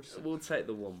 and Hodgson. We'll take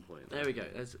the 1 point. There we go.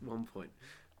 There's 1 point.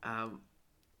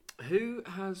 Who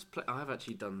has played? I have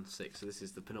actually done 6, so this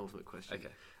is the penultimate question.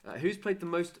 Okay. Who's played the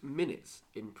most minutes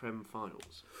in Prem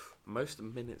finals? Most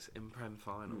minutes in Prem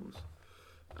finals.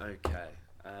 Okay.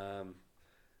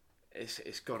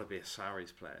 It's got to be a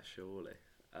Sarries player, surely.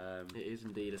 It is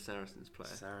indeed a Saracens player.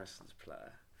 Saracens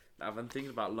player. Now, if I'm thinking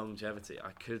about longevity,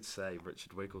 I could say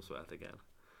Richard Wigglesworth again.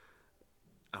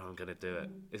 And I'm going to do it.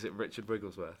 Is it Richard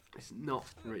Wigglesworth? It's not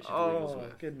Richard Oh,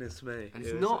 Wigglesworth. goodness me. And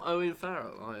it's not Owen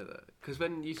Farrell either. Because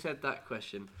when you said that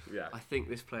question, Yeah. I think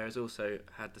this player has also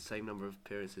had the same number of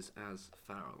appearances as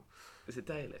Farrell. Is it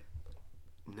Daly?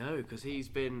 No, because he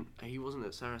wasn't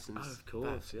at Saracens. Oh, of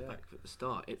course, back at the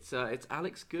start. It's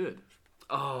Alex Good.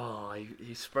 Oh,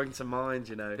 he sprung to mind,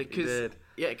 you know. Because he did.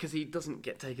 Yeah, because he doesn't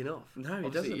get taken off. No, he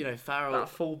Obviously, doesn't. You know, Farrell. That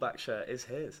fullback shirt is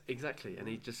his. Exactly, and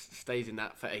he just stays in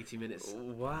that for 80 minutes.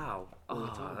 Wow. All the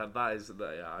time. That is.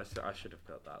 Yeah, I should have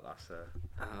got that. That's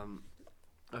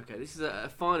Okay, this is a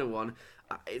final one.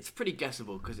 It's pretty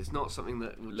guessable because it's not something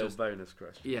that will little just... bonus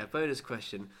question. Yeah, bonus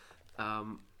question.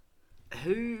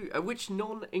 Which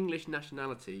non-English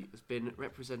nationality has been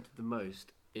represented the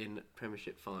most in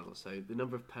Premiership finals? So the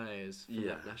number of players from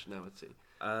that nationality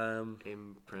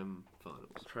in Prem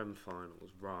finals. Prem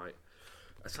finals, right.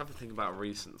 Let's have a think about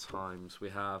recent times. We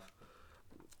have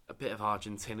a bit of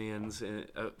Argentinians,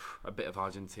 a bit of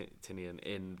Argentinian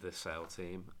in the Sale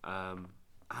team,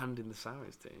 and in the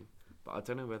Sarries team. But I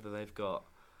don't know whether they've got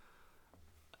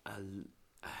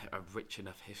a rich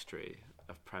enough history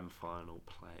of Prem final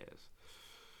players.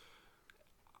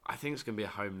 I think it's going to be a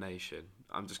home nation.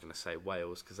 I'm just going to say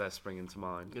Wales because they're springing to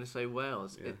mind. I'm going to say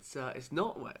Wales. Yeah. It's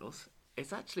not Wales.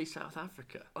 It's actually South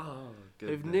Africa. Oh,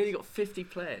 goodness. They've nearly got 50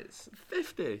 players.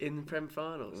 50? In the Prem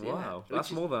finals. Wow. Yeah.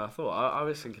 That's more than I thought. I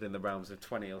was thinking in the realms of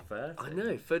 20 or 30. I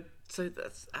know. So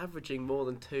that's averaging more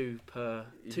than two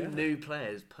new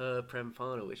players per Prem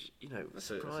final, which,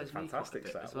 surprised me. Fantastic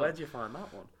stat. Well. Where do you find that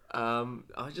one?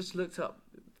 I just looked up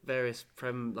various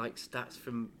Prem stats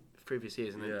from previous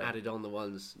years and then added on the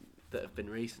ones that have been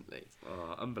recently.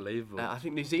 Oh, unbelievable. I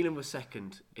think New Zealand was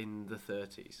second in the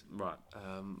 30s. Right.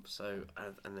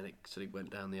 And then it sort of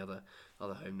went down the other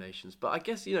home nations. But I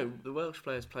guess, the Welsh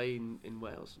players play in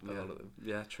Wales, a lot of them.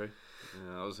 Yeah, true.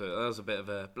 Yeah, that was a bit of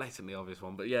a blatantly obvious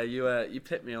one. But yeah, you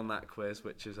picked me on that quiz,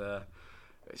 which is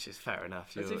fair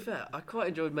enough. To be fair, I quite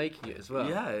enjoyed making it as well.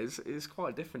 Yeah, it's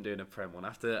quite different doing a Prem one.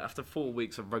 After 4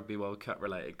 weeks of Rugby World Cup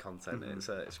related content,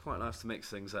 it's quite nice to mix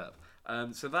things up.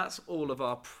 So that's all of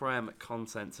our Prem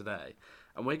content today.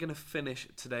 And we're going to finish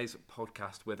today's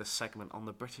podcast with a segment on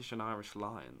the British and Irish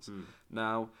Lions.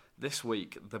 Now, this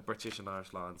week, the British and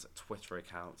Irish Lions Twitter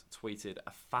account tweeted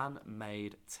a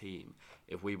fan-made team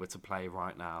if we were to play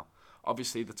right now.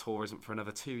 Obviously, the tour isn't for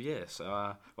another 2 years,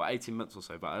 so 18 months or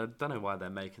so, but I don't know why they're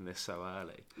making this so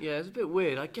early. Yeah, it's a bit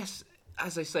weird. I guess,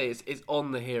 as they say, it's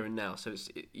on the here and now, so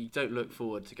you don't look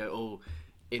forward to go,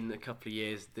 in a couple of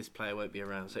years, this player won't be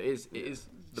around. So it is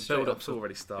the build-up's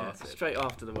already started. Yeah, straight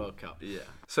after the World Cup. Yeah.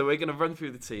 So we're going to run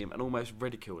through the team and almost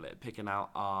ridicule it, picking out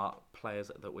our players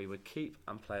that we would keep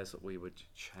and players that we would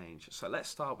change. So let's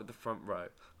start with the front row.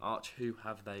 Arch, who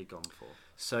have they gone for?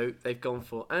 So they've gone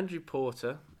for Andrew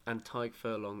Porter and Tyke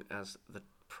Furlong as the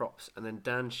props, and then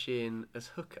Dan Sheehan as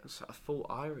hooker. So a full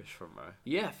Irish front row.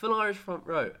 Yeah, full Irish front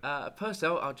row.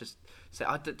 Personally, I'll just say,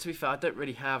 to be fair, I don't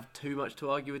really have too much to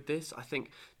argue with this. I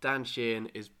think Dan Sheehan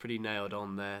is pretty nailed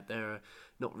on there. There are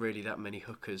not really that many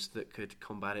hookers that could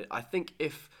combat it. I think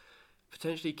if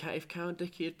Karen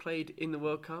Dickey had played in the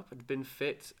World Cup, had been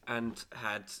fit and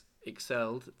had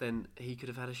excelled, then he could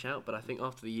have had a shout. But I think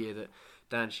after the year that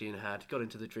Dan Sheehan got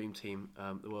into the dream team,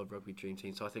 the World Rugby dream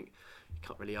team, so I think you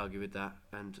can't really argue with that.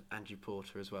 And Andrew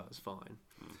Porter as well is fine.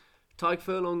 Tyke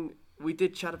Furlong, we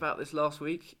did chat about this last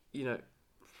week.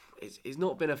 It's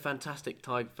not been a fantastic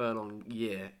Tyke Furlong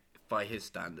year by his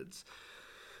standards,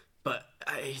 but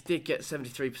he did get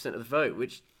 73% of the vote,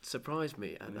 which surprised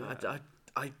me. And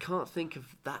I can't think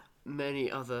of that many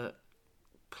other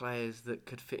players that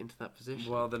could fit into that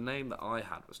position. Well, the name that I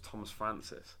had was Thomas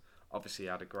Francis. Obviously,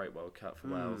 he had a great World Cup for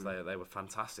Wales. They were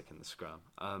fantastic in the scrum.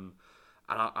 And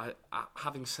I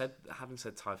having said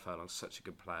Ty Furlong's such a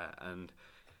good player, and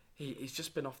he's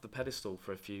just been off the pedestal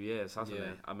for a few years, hasn't he?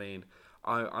 I mean,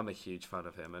 I'm a huge fan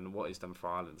of him, and what he's done for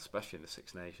Ireland, especially in the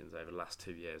Six Nations over the last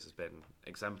 2 years, has been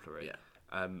exemplary.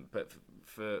 Yeah. But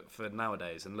for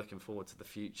nowadays and looking forward to the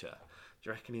future, do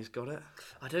you reckon he's got it?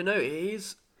 I don't know.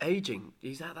 He's aging.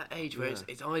 He's at that age where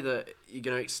it's either you're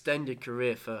going to extend your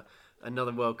career for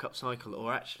another World Cup cycle,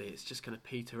 or actually it's just going to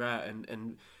peter out,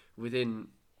 and within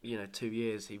 2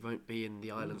 years he won't be in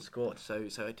the Ireland squad. So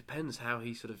it depends how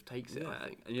he sort of takes it. I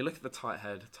think. And you look at the tight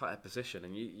head position,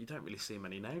 and you don't really see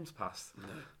many names past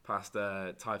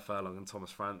Ty Furlong and Thomas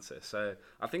Francis. So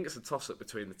I think it's a toss up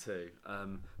between the two,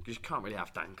 because you can't really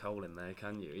have Dan Cole in there,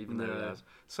 can you? Even though he has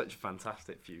such a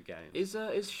fantastic few games.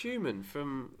 Is Schumann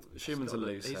from Schumann's Scotland?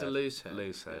 a loose head. He's a loose head.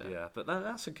 Loose head, yeah. But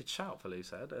that's a good shout for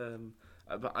loose head.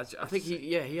 But I think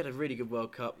he had a really good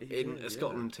World Cup in a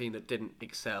Scotland team that didn't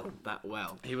excel that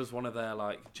well. He was one of their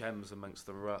gems amongst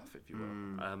the rough, if you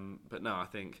will. But no, I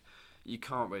think you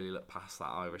can't really look past that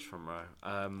Irish front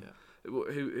row.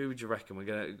 Who would you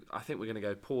reckon? I think we're gonna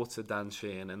go Porter, Dan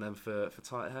Sheehan, and then for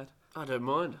tight head. I don't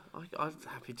mind. I'm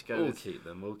happy to go. We'll keep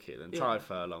them. Yeah. Ty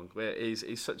Furlong.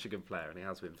 He's such a good player, and he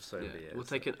has been for so many years. We'll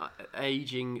take an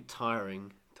aging,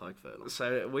 tiring Tyke Furlong.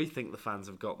 So we think the fans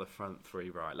have got the front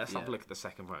three right. Let's have a look at the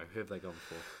second row. Who have they gone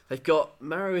for? They've got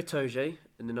Maro Itoje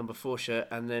in the number 4 shirt,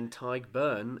 and then Tyke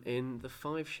Byrne in the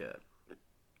 5 shirt.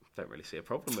 Don't really see a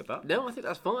problem with that. No, I think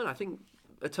that's fine. I think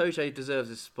Itoje deserves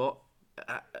his spot,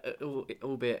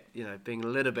 albeit being a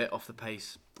little bit off the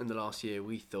pace in the last year.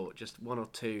 We thought just 1 or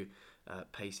 2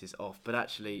 paces off, but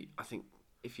actually I think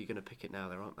if you're going to pick it now,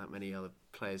 there aren't that many other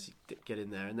players you get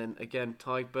in there. And then again,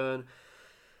 Tyke Byrne.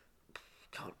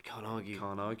 Can't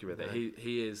argue with it.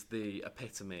 He is the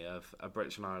epitome of a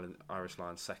British and Irish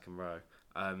Lions second row.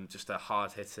 Just a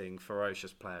hard-hitting,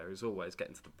 ferocious player who's always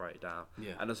getting to the breakdown.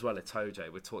 Yeah. And as well as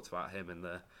Itoje, we talked about him in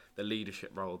the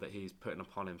leadership role that he's putting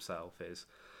upon himself.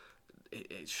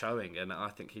 It's showing, and I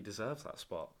think he deserves that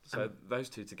spot. So those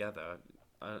two together,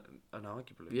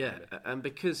 unarguably. Yeah, really. and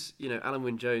because Alan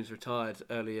Wynne-Jones retired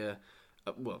earlier,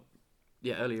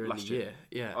 earlier Last in the year.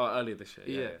 Yeah, earlier this year.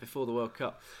 Yeah. Before the World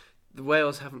Cup. The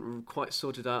Wales haven't quite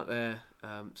sorted out their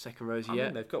second rows yet. I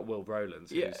mean, they've got Will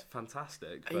Rowlands, who's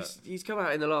fantastic. But He's come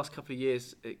out in the last couple of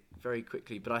years very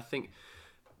quickly, but I think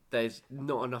there's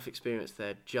not enough experience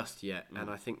there just yet. And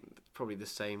I think probably the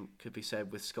same could be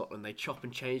said with Scotland. They chop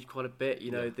and change quite a bit.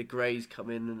 The Greys come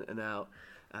in and out.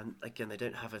 And again, they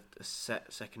don't have a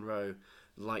set second row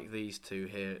like these two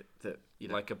here. That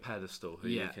like a pedestal who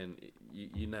you can,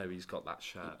 he's got that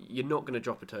shirt. You're not going to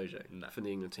drop a Tojo from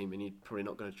the England team, and you're probably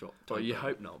not going to drop. Well, you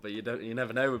hope not, but you don't. You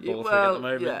never know with Borthwick at the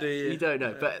moment, do you? You don't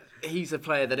know, but he's a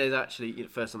player that is actually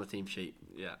first on the team sheet.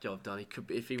 Yeah, job done. He could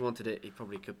be, if he wanted it, he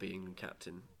probably could be England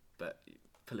captain, but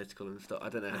political and stuff. I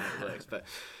don't know how it works, but.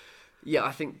 Yeah,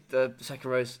 I think the second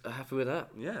rows are happy with that.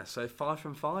 Yeah, so 5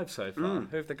 from 5 so far.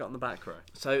 Who have they got in the back row?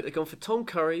 So they've gone for Tom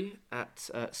Curry at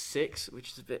 6,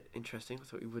 which is a bit interesting. I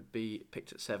thought he would be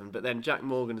picked at 7, but then Jack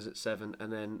Morgan is at 7,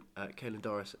 and then Caelan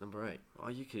Doris at number 8. Oh,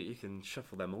 you can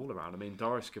shuffle them all around. I mean,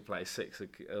 Doris could play 6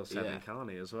 or 7,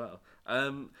 can't he, as well?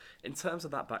 In terms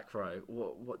of that back row,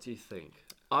 what do you think?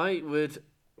 I'd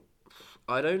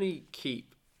only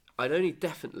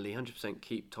definitely 100%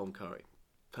 keep Tom Curry,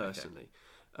 personally. Okay.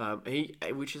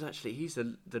 He's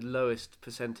the lowest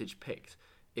percentage picked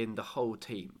in the whole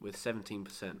team with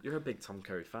 17%. You're a big Tom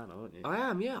Curry fan, aren't you? I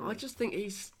am, yeah. I just think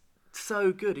he's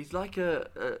so good. He's like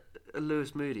a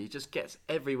Lewis Moody. He just gets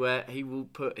everywhere. He will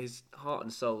put his heart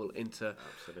and soul into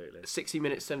 60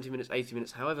 minutes, 70 minutes, 80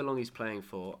 minutes, however long he's playing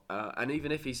for. And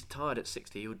even if he's tired at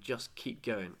 60, he'll just keep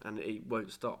going and he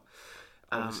won't stop.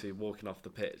 Obviously, walking off the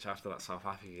pitch after that South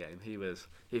Africa game, he was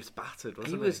battered, wasn't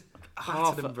he? He was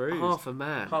half a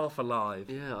man. Half alive.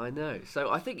 Yeah, I know.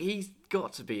 So I think he's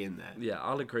got to be in there. Yeah,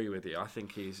 I'll agree with you. I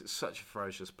think he's such a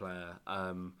ferocious player.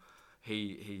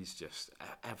 He's just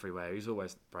everywhere. He's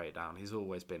always breakdown. He's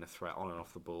always been a threat on and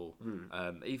off the ball.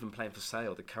 Even playing for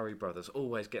Sale, the Curry brothers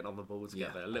always getting on the ball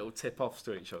together. Little tip-offs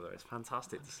to each other. It's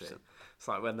fantastic to see. It's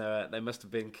like when they must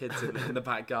have been kids in the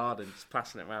back garden just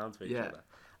passing it around to each other.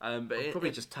 But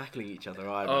probably just tackling each other,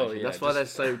 I imagine. That's why they're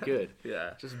so good.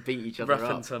 Yeah. Just beat each other up.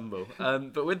 Rough and tumble.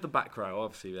 But with the back row,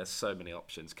 obviously, there's so many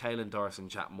options. Caelan Doris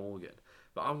and Jack Morgan.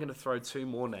 But I'm going to throw 2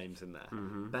 more names in there.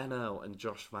 Ben Earl and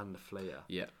Josh van der Fleer.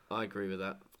 Yeah, I agree with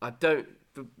that. I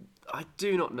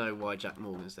do not know why Jack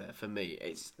Morgan's there. For me,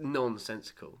 it's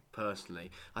nonsensical,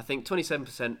 personally. I think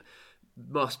 27%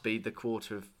 must be the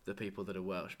quarter of the people that are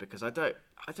Welsh, because I don't.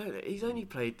 He's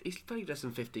played less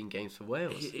than 15 games for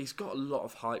Wales. He's got a lot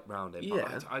of hype around him. Yeah.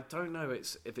 But I don't know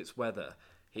if it's whether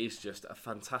he's just a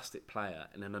fantastic player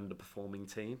in an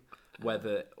underperforming team,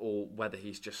 whether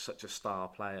he's just such a star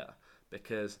player.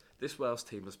 Because this Wales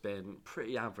team has been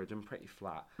pretty average and pretty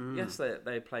flat. Yes,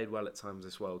 they played well at times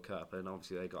this World Cup, and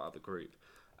obviously they got out of the group.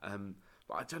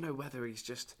 But I don't know whether he's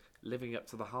just living up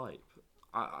to the hype.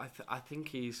 I think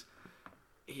he's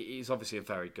obviously a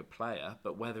very good player,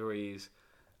 but whether he's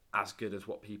as good as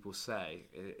what people say,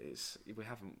 we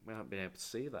haven't been able to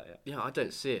see that yet. Yeah, I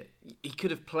don't see it. He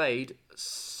could have played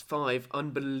 5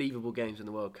 unbelievable games in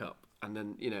the World Cup, and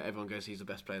then everyone goes, he's the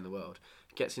best player in the world.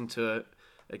 Gets into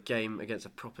a game against a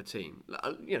proper team.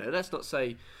 Let's not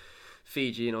say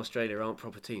Fiji and Australia aren't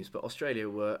proper teams, but Australia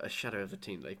were a shadow of the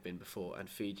team they've been before, and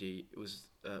Fiji was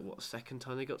second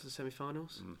time they got to the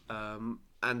semi-finals,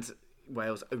 and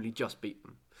Wales only just beat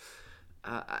them.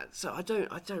 So I don't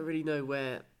really know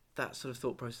where that sort of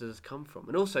thought process has come from,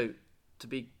 and also to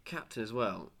be captain as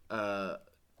well.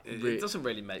 It doesn't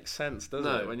really make sense, does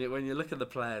it? When you look at the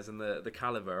players and the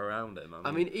calibre around him.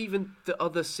 I mean, even the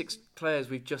other 6 players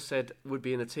we've just said would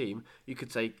be in a team, you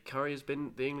could say Curry has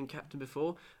been the England captain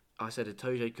before. I said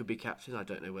Itoje could be captain. I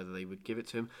don't know whether they would give it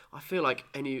to him. I feel like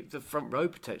the front row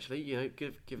potentially,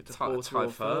 give it to Porter or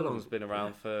Furlong's been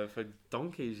around for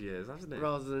donkey's years, hasn't he?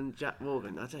 Rather than Jack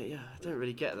Morgan. I don't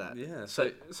really get that. Yeah. So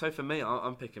for me,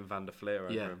 I'm picking Van der Fleer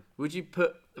over him. Would you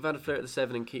put Van der Fleer at the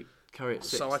 7 and keep Curry at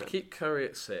 6? So I'd keep Curry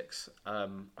at 6. I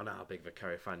know how big of a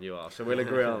Curry fan you are, so we'll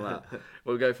agree on that.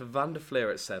 We'll go for Van der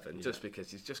Fleer at 7, just because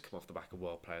he's just come off the back of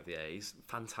World Player of the Year. He's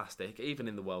fantastic. Even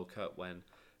in the World Cup when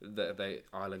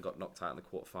Ireland got knocked out in the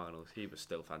quarterfinals, he was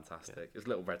still fantastic. Yeah. His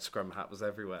little red scrum hat was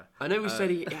everywhere. I know we said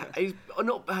he's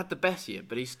not had the best year,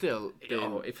 but he's still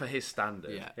for his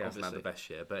standard, he hasn't had the best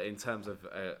year. But in terms of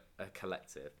a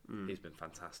collective, he's been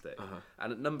fantastic.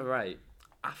 And at number 8,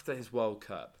 after his World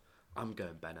Cup, I'm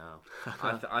going Ben Earl.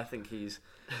 I think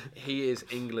he is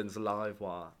England's live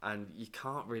wire, and you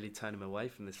can't really turn him away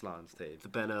from this Lions team. The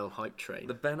Ben Earl hype train.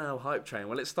 The Ben Earl hype train.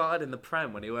 Well, it started in the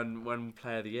Prem when he won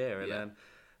Player of the Year, and then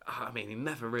I mean, he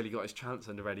never really got his chance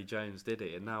under Eddie Jones, did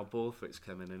he? And now Borthwick's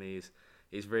come in and he's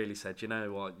really said, you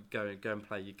know what, go and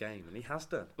play your game, and he has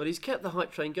done. Well, he's kept the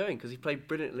hype train going because he played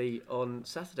brilliantly on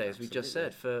Saturday, as we just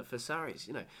said, for Sarries.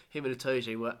 You know, him and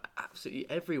Itoje were absolutely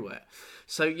everywhere.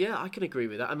 So yeah, I can agree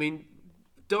with that. I mean,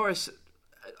 Doris,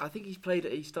 I think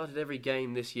he started every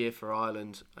game this year for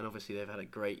Ireland, and obviously they've had a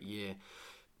great year.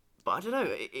 But I don't know,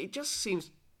 it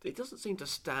doesn't seem to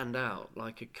stand out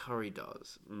like a Curry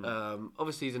does.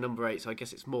 Obviously he's a number 8, so I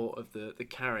guess it's more of the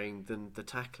carrying than the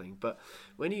tackling. But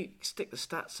when you stick the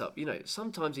stats up, you know,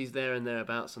 sometimes he's there and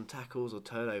thereabouts on tackles or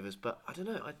turnovers, but I don't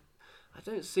know, I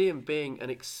don't see him being an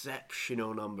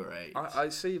exceptional number 8. I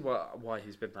see why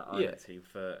he's been that Ireland team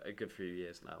for a good few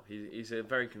years now. He's a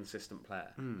very consistent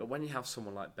player. But when you have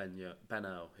someone like Ben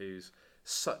Earl, who's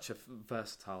such a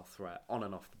versatile threat on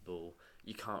and off the ball,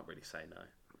 you can't really say no.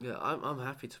 Yeah, I'm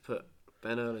happy to put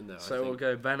Ben Earl in there. So we'll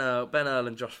go Ben Earl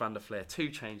and Josh van der Fleer, 2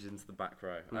 changes into the back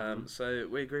row. So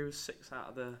we agree with 6 out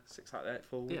of the 8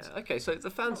 forwards. Yeah, okay, so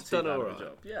the fans have done all right.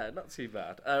 Job. Yeah, not too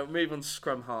bad. Move on to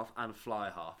scrum half and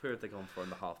fly half. Who have they gone for in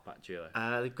the half-back duo?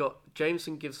 They've got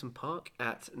Jameson Gibson Park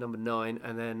at number 9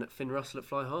 and then Finn Russell at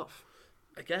fly half.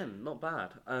 Again, not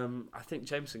bad. I think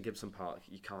Jameson Gibson Park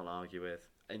you can't argue with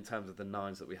in terms of the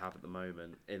 9s that we have at the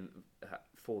moment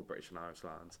for the British and Irish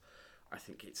Lions. I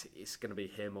think it's going to be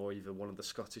him or either one of the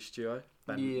Scottish duo,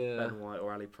 Ben White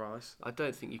or Ali Price. I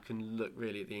don't think you can look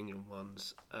really at the England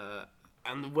ones.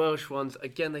 And the Welsh ones,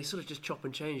 again, they sort of just chop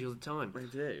and change all the time. They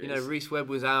do. You know, Reece Webb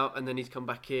was out and then he's come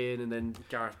back in and then...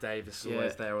 Gareth Davis is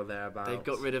always there or thereabouts. They've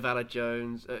got rid of Ala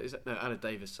Jones. Ala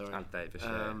Davis, sorry. Ala Davis,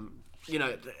 yeah. You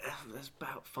know, there's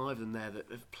about 5 of them there that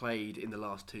have played in the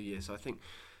last 2 years. So I think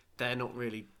they're not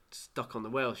really stuck on the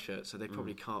Wales shirt, so they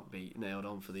probably can't be nailed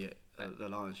on for the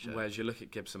Lions shirt. Whereas you look at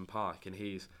Gibson Park, and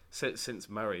he's since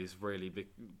Murray's really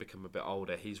become a bit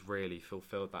older, he's really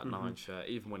fulfilled that 9 shirt.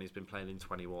 Even when he's been playing in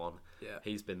 21,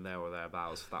 he's been there or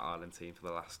thereabouts for that Ireland team for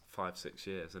the last 5-6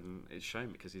 years, and it's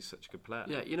shown because he's such a good player.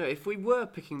 Yeah, you know, if we were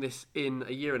picking this in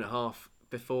a year and a half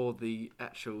before the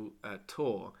actual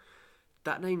tour,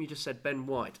 that name you just said, Ben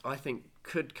White, I think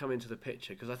could come into the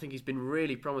picture because I think he's been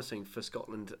really promising for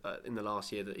Scotland in the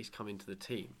last year that he's come into the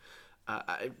team,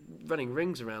 running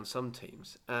rings around some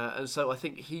teams. And so I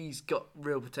think he's got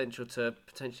real potential to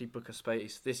potentially book a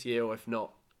space this year, or if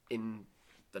not, in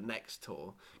the next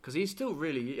tour, because he's still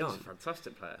really young. He's a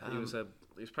fantastic player. He was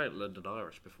playing at London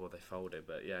Irish before they folded,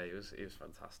 but yeah, he was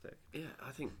fantastic. Yeah, I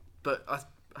think, but I'm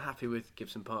happy with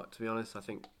Gibson Park, to be honest. I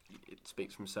think it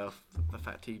speaks for himself. The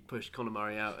fact he pushed Conor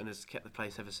Murray out and has kept the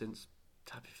place ever since.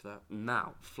 Happy for that.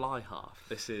 Now, fly half.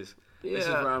 This is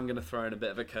where I'm going to throw in a bit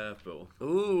of a curveball.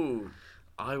 Ooh.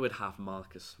 I would have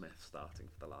Marcus Smith starting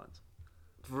for the Lions.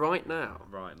 Right now?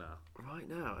 Right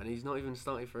now. And he's not even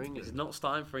starting for England. He's not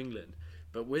starting for England.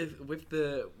 But with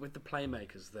the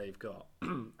playmakers they've got,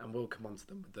 and we'll come on to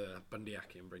them with the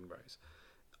Bundyaki and Ringrose,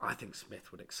 I think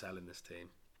Smith would excel in this team.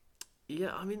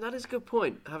 Yeah, I mean, that is a good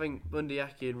point, having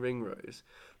Bundyaki and Ringrose.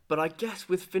 But I guess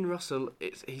with Finn Russell,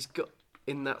 he's got,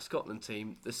 in that Scotland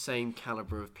team, the same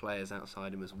calibre of players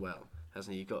outside him as well,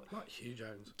 hasn't he? You've got like Hugh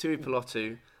Jones, Tui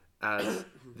Pelotu as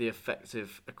the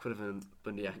effective equivalent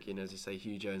Bundyaki, and as you say,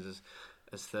 Hugh Jones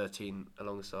as 13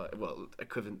 alongside, well,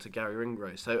 equivalent to Gary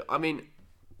Ringrose. So, I mean,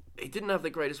 he didn't have the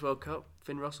greatest World Cup,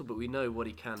 Finn Russell, but we know what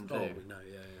he can do. Oh, we know,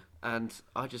 yeah. And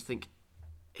I just think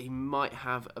he might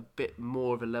have a bit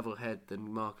more of a level head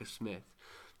than Marcus Smith.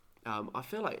 I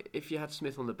feel like if you had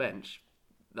Smith on the bench,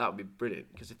 that would be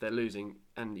brilliant, because if they're losing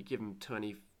and you give him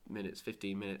 20 minutes,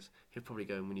 15 minutes, he'll probably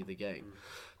go and win you the game.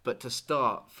 But to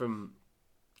start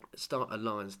a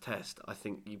Lions test, I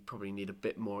think you probably need a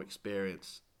bit more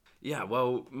experience. Yeah,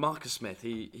 well, Marcus Smith,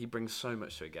 he brings so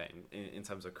much to a game in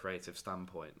terms of creative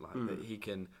standpoint. Like that he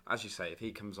can, as you say, if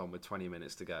he comes on with 20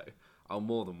 minutes to go, I'll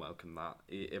more than welcome that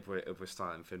if we're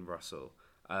starting Finn Russell.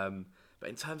 But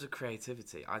in terms of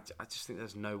creativity, I just think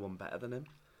there's no one better than him.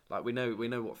 Like we know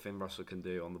what Finn Russell can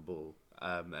do on the ball,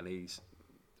 and he's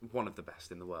one of the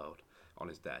best in the world on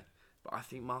his day. But I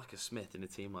think Marcus Smith in a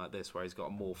team like this, where he's got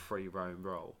a more free roam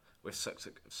role with such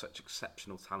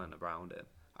exceptional talent around him,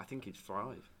 I think he'd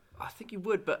thrive. I think he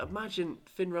would, but imagine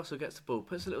Finn Russell gets the ball,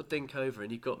 puts a little dink over,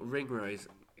 and you've got Ringrose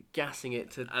gassing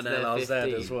it to and their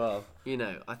 15 as well. You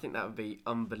know, I think that would be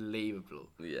unbelievable.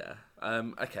 Yeah.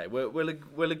 Okay.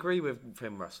 We'll agree with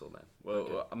Finn Russell then.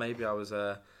 Well, maybe I was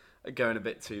going a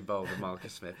bit too bold with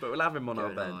Marcus Smith, but we'll have him on our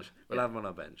bench. We'll have him on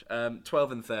our bench.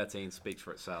 12 and 13 speaks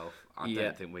for itself. I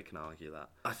don't think we can argue that.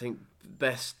 I think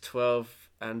best 12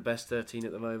 and best 13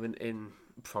 at the moment in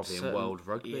probably in world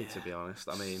rugby, to be honest.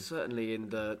 I mean, certainly in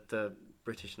the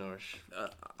British and Irish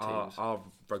teams. Our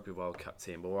Rugby World Cup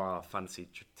team, or our fantasy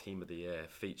team of the year,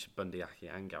 featured Bundy Aki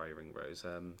and Gary Ringrose.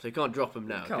 So you can't drop them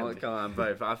now. Can't have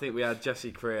both. I think we had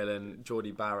Jesse Creel and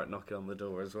Geordie Barrett knocking on the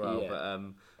door as well. Yeah.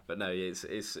 But no, it's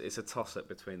a toss up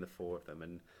between the four of them,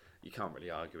 and you can't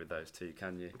really argue with those two,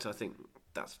 can you? So I think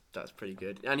that's pretty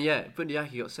good. And yeah, Bundy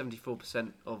Aki got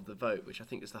 74% of the vote, which I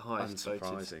think is the highest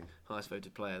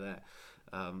voted player there.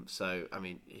 So I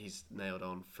mean, he's nailed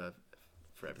on for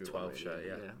everyone. 12 really. shirt,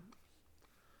 yeah.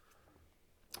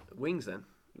 Wings then.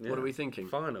 Yeah. What are we thinking?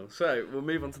 Final. So we'll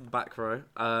move on to the back row.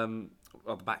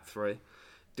 The back three.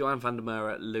 Duane van der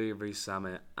Merwe, Louis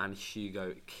Rees-Zammit and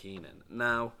Hugo Keenan.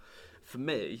 Now, for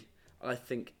me, I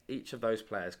think each of those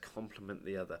players complement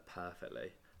the other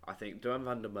perfectly. I think Duane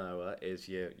van der Merwe is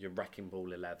your wrecking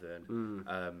ball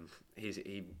 11.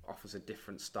 He offers a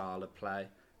different style of play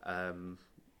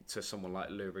to someone like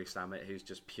Louis Rees-Zammit, who's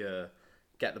just pure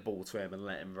get the ball to him and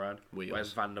let him run.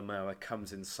 Whereas van der Merwe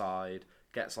comes inside,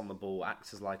 gets on the ball,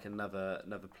 acts as like another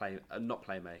play, not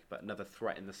playmaker, but another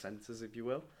threat in the centres, if you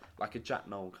will, like a Jack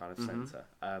Noel kind of centre.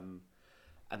 And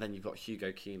then you've got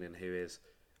Hugo Keenan, who is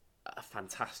a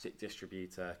fantastic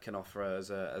distributor, can offer as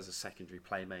a secondary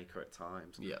playmaker at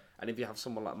times. Yeah. And if you have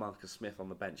someone like Marcus Smith on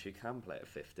the bench who can play at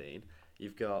 15,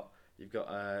 you've got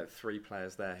three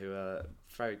players there who are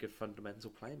very good fundamental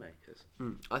playmakers.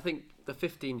 I think the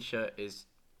 15 shirt is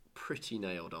pretty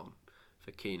nailed on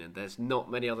for Keenan. There's not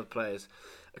many other players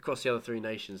across the other three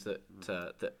nations that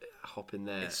hop in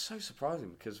there. It's so surprising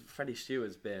because Freddie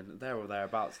Stewart's been there or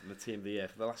thereabouts in the team of the year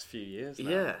for the last few years now.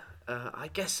 Yeah, I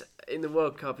guess in the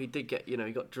World Cup he did get,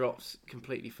 he got drops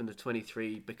completely from the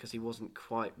 23 because he wasn't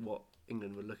quite what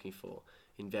England were looking for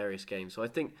in various games. So I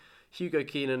think Hugo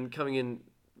Keenan coming in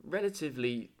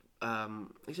relatively,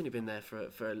 he's only been there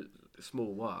for a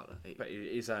small while. But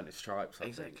he's earned his stripes, I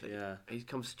exactly. think. Yeah. He's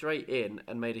come straight in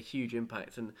and made a huge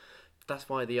impact, and that's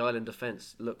why the Ireland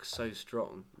defence looks so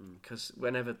strong, because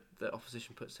whenever the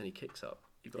opposition puts any kicks up,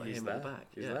 you've got him at the back.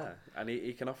 He's there. And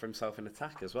he can offer himself in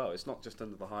attack as well. It's not just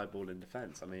under the high ball in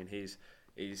defence. I mean, he's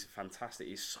fantastic.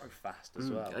 He's so fast as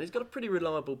well. And he's got a pretty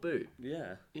reliable boot.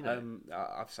 Yeah.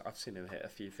 I've seen him hit a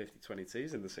few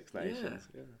 50-22s in the Six Nations.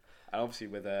 Yeah. And obviously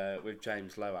with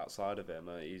James Lowe outside of him,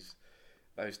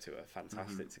 those two are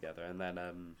fantastic together. And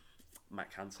then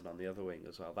Matt Canton on the other wing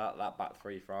as well. That back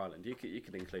three for Ireland, you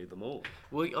could include them all.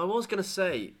 Well, I was going to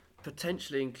say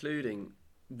potentially including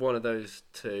one of those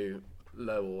two,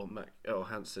 Lowe or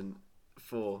Hansen,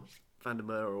 for van der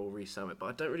Merwe or Rees-Zammit, but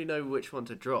I don't really know which one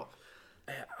to drop.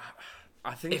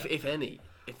 I think if any.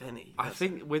 I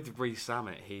think with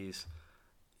Rees-Zammit, he's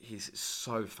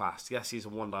so fast. Yes, he's a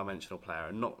one-dimensional player,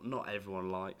 and not everyone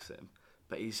likes him.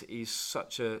 But he's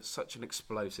such an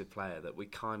explosive player that we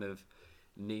kind of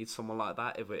need someone like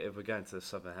that if we're going to the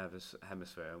Southern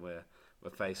Hemisphere and we're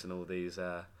facing all these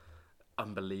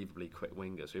unbelievably quick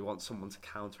wingers. We want someone to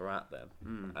counteract them,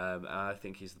 and I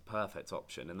think he's the perfect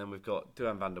option. And then we've got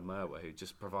Duane van der Merwe, who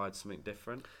just provides something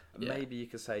different. And maybe you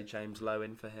could say James Lowe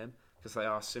in for him, because they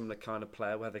are a similar kind of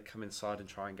player where they come inside and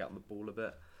try and get on the ball a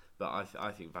bit. But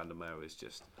I think van der Merwe is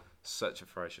just such a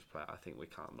ferocious player. I think we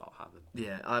can't not have him.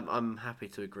 Yeah, I'm happy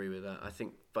to agree with that. I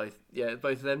think both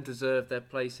of them deserve their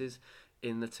places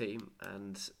in the team.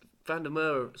 And van der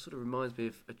Merwe sort of reminds me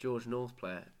of a George North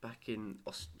player back in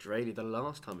Australia the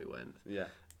last time he went.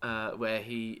 Yeah. Where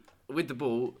he, with the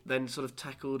ball, then sort of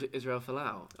tackled Israel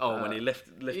Folau. When he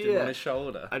lifted him on his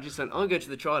shoulder. I just said, I'm going to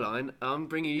the try line. I'm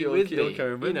bringing you with me. You're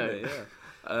going with me.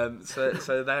 Yeah.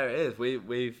 So there it is.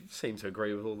 We seem to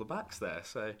agree with all the backs there.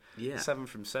 So 7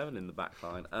 from 7 in the back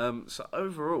line. So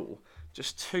overall,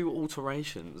 just 2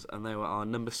 alterations, and they were our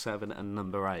number 7 and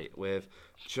number 8, with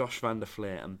Josh van der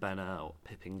Fleer and Ben Earl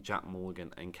pipping Jack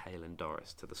Morgan and Caelan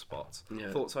Doris to the spots.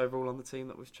 Yeah. Thoughts overall on the team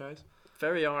that we've chose?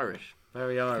 Very Irish.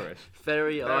 Very Irish.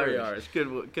 Very Irish.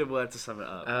 Good word to sum it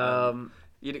up.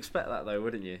 You'd expect that though,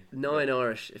 wouldn't you? 9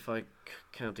 Irish, if I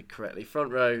counted correctly.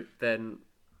 Front row, then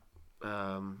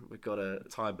we've got a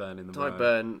Tyburn in the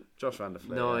Tyburn, Josh van der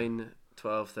Fleer. 9,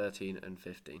 12, 13 and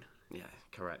 15. Yeah,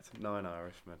 correct. 9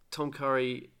 Irishmen. Tom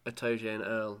Curry, Atoje and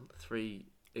Earl, 3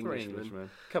 Englishmen.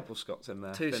 Couple Scots in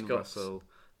there. 2 Finn Scots. Russell,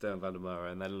 Duane van der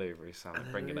Merwe, and then Louis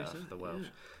Rees-Zammit, bringing it up for the Welsh.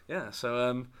 Yeah,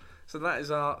 so that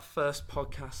is our first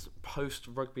podcast post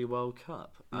Rugby World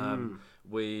Cup.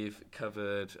 We've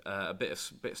covered a bit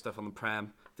of stuff on the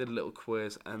Prem, did a little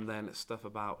quiz, and then stuff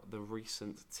about the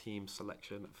recent team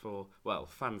selection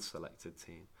fan selected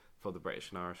team for the British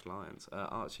and Irish Lions.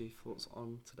 Archie, thoughts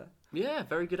on today? Yeah,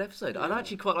 very good episode. I'd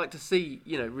actually quite like to see,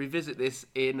 revisit this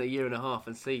in a year and a half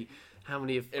and see how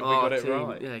many of our got it team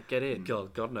right. get in.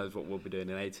 God knows what we'll be doing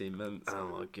in 18 months. Oh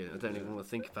my goodness, I don't even want to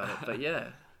think about it. But yeah.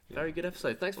 Very good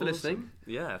episode. Thanks for listening.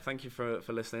 Yeah, thank you for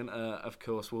listening. Of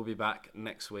course, we'll be back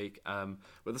next week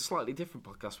with a slightly different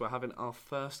podcast. We're having our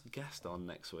first guest on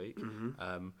next week,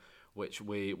 which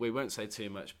we won't say too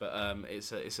much, but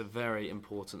it's a very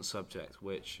important subject,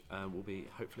 which will be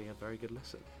hopefully a very good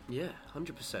listen. Yeah,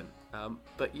 100%.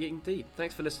 But yeah, indeed,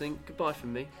 thanks for listening. Goodbye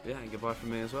from me. Yeah, and goodbye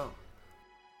from me as well.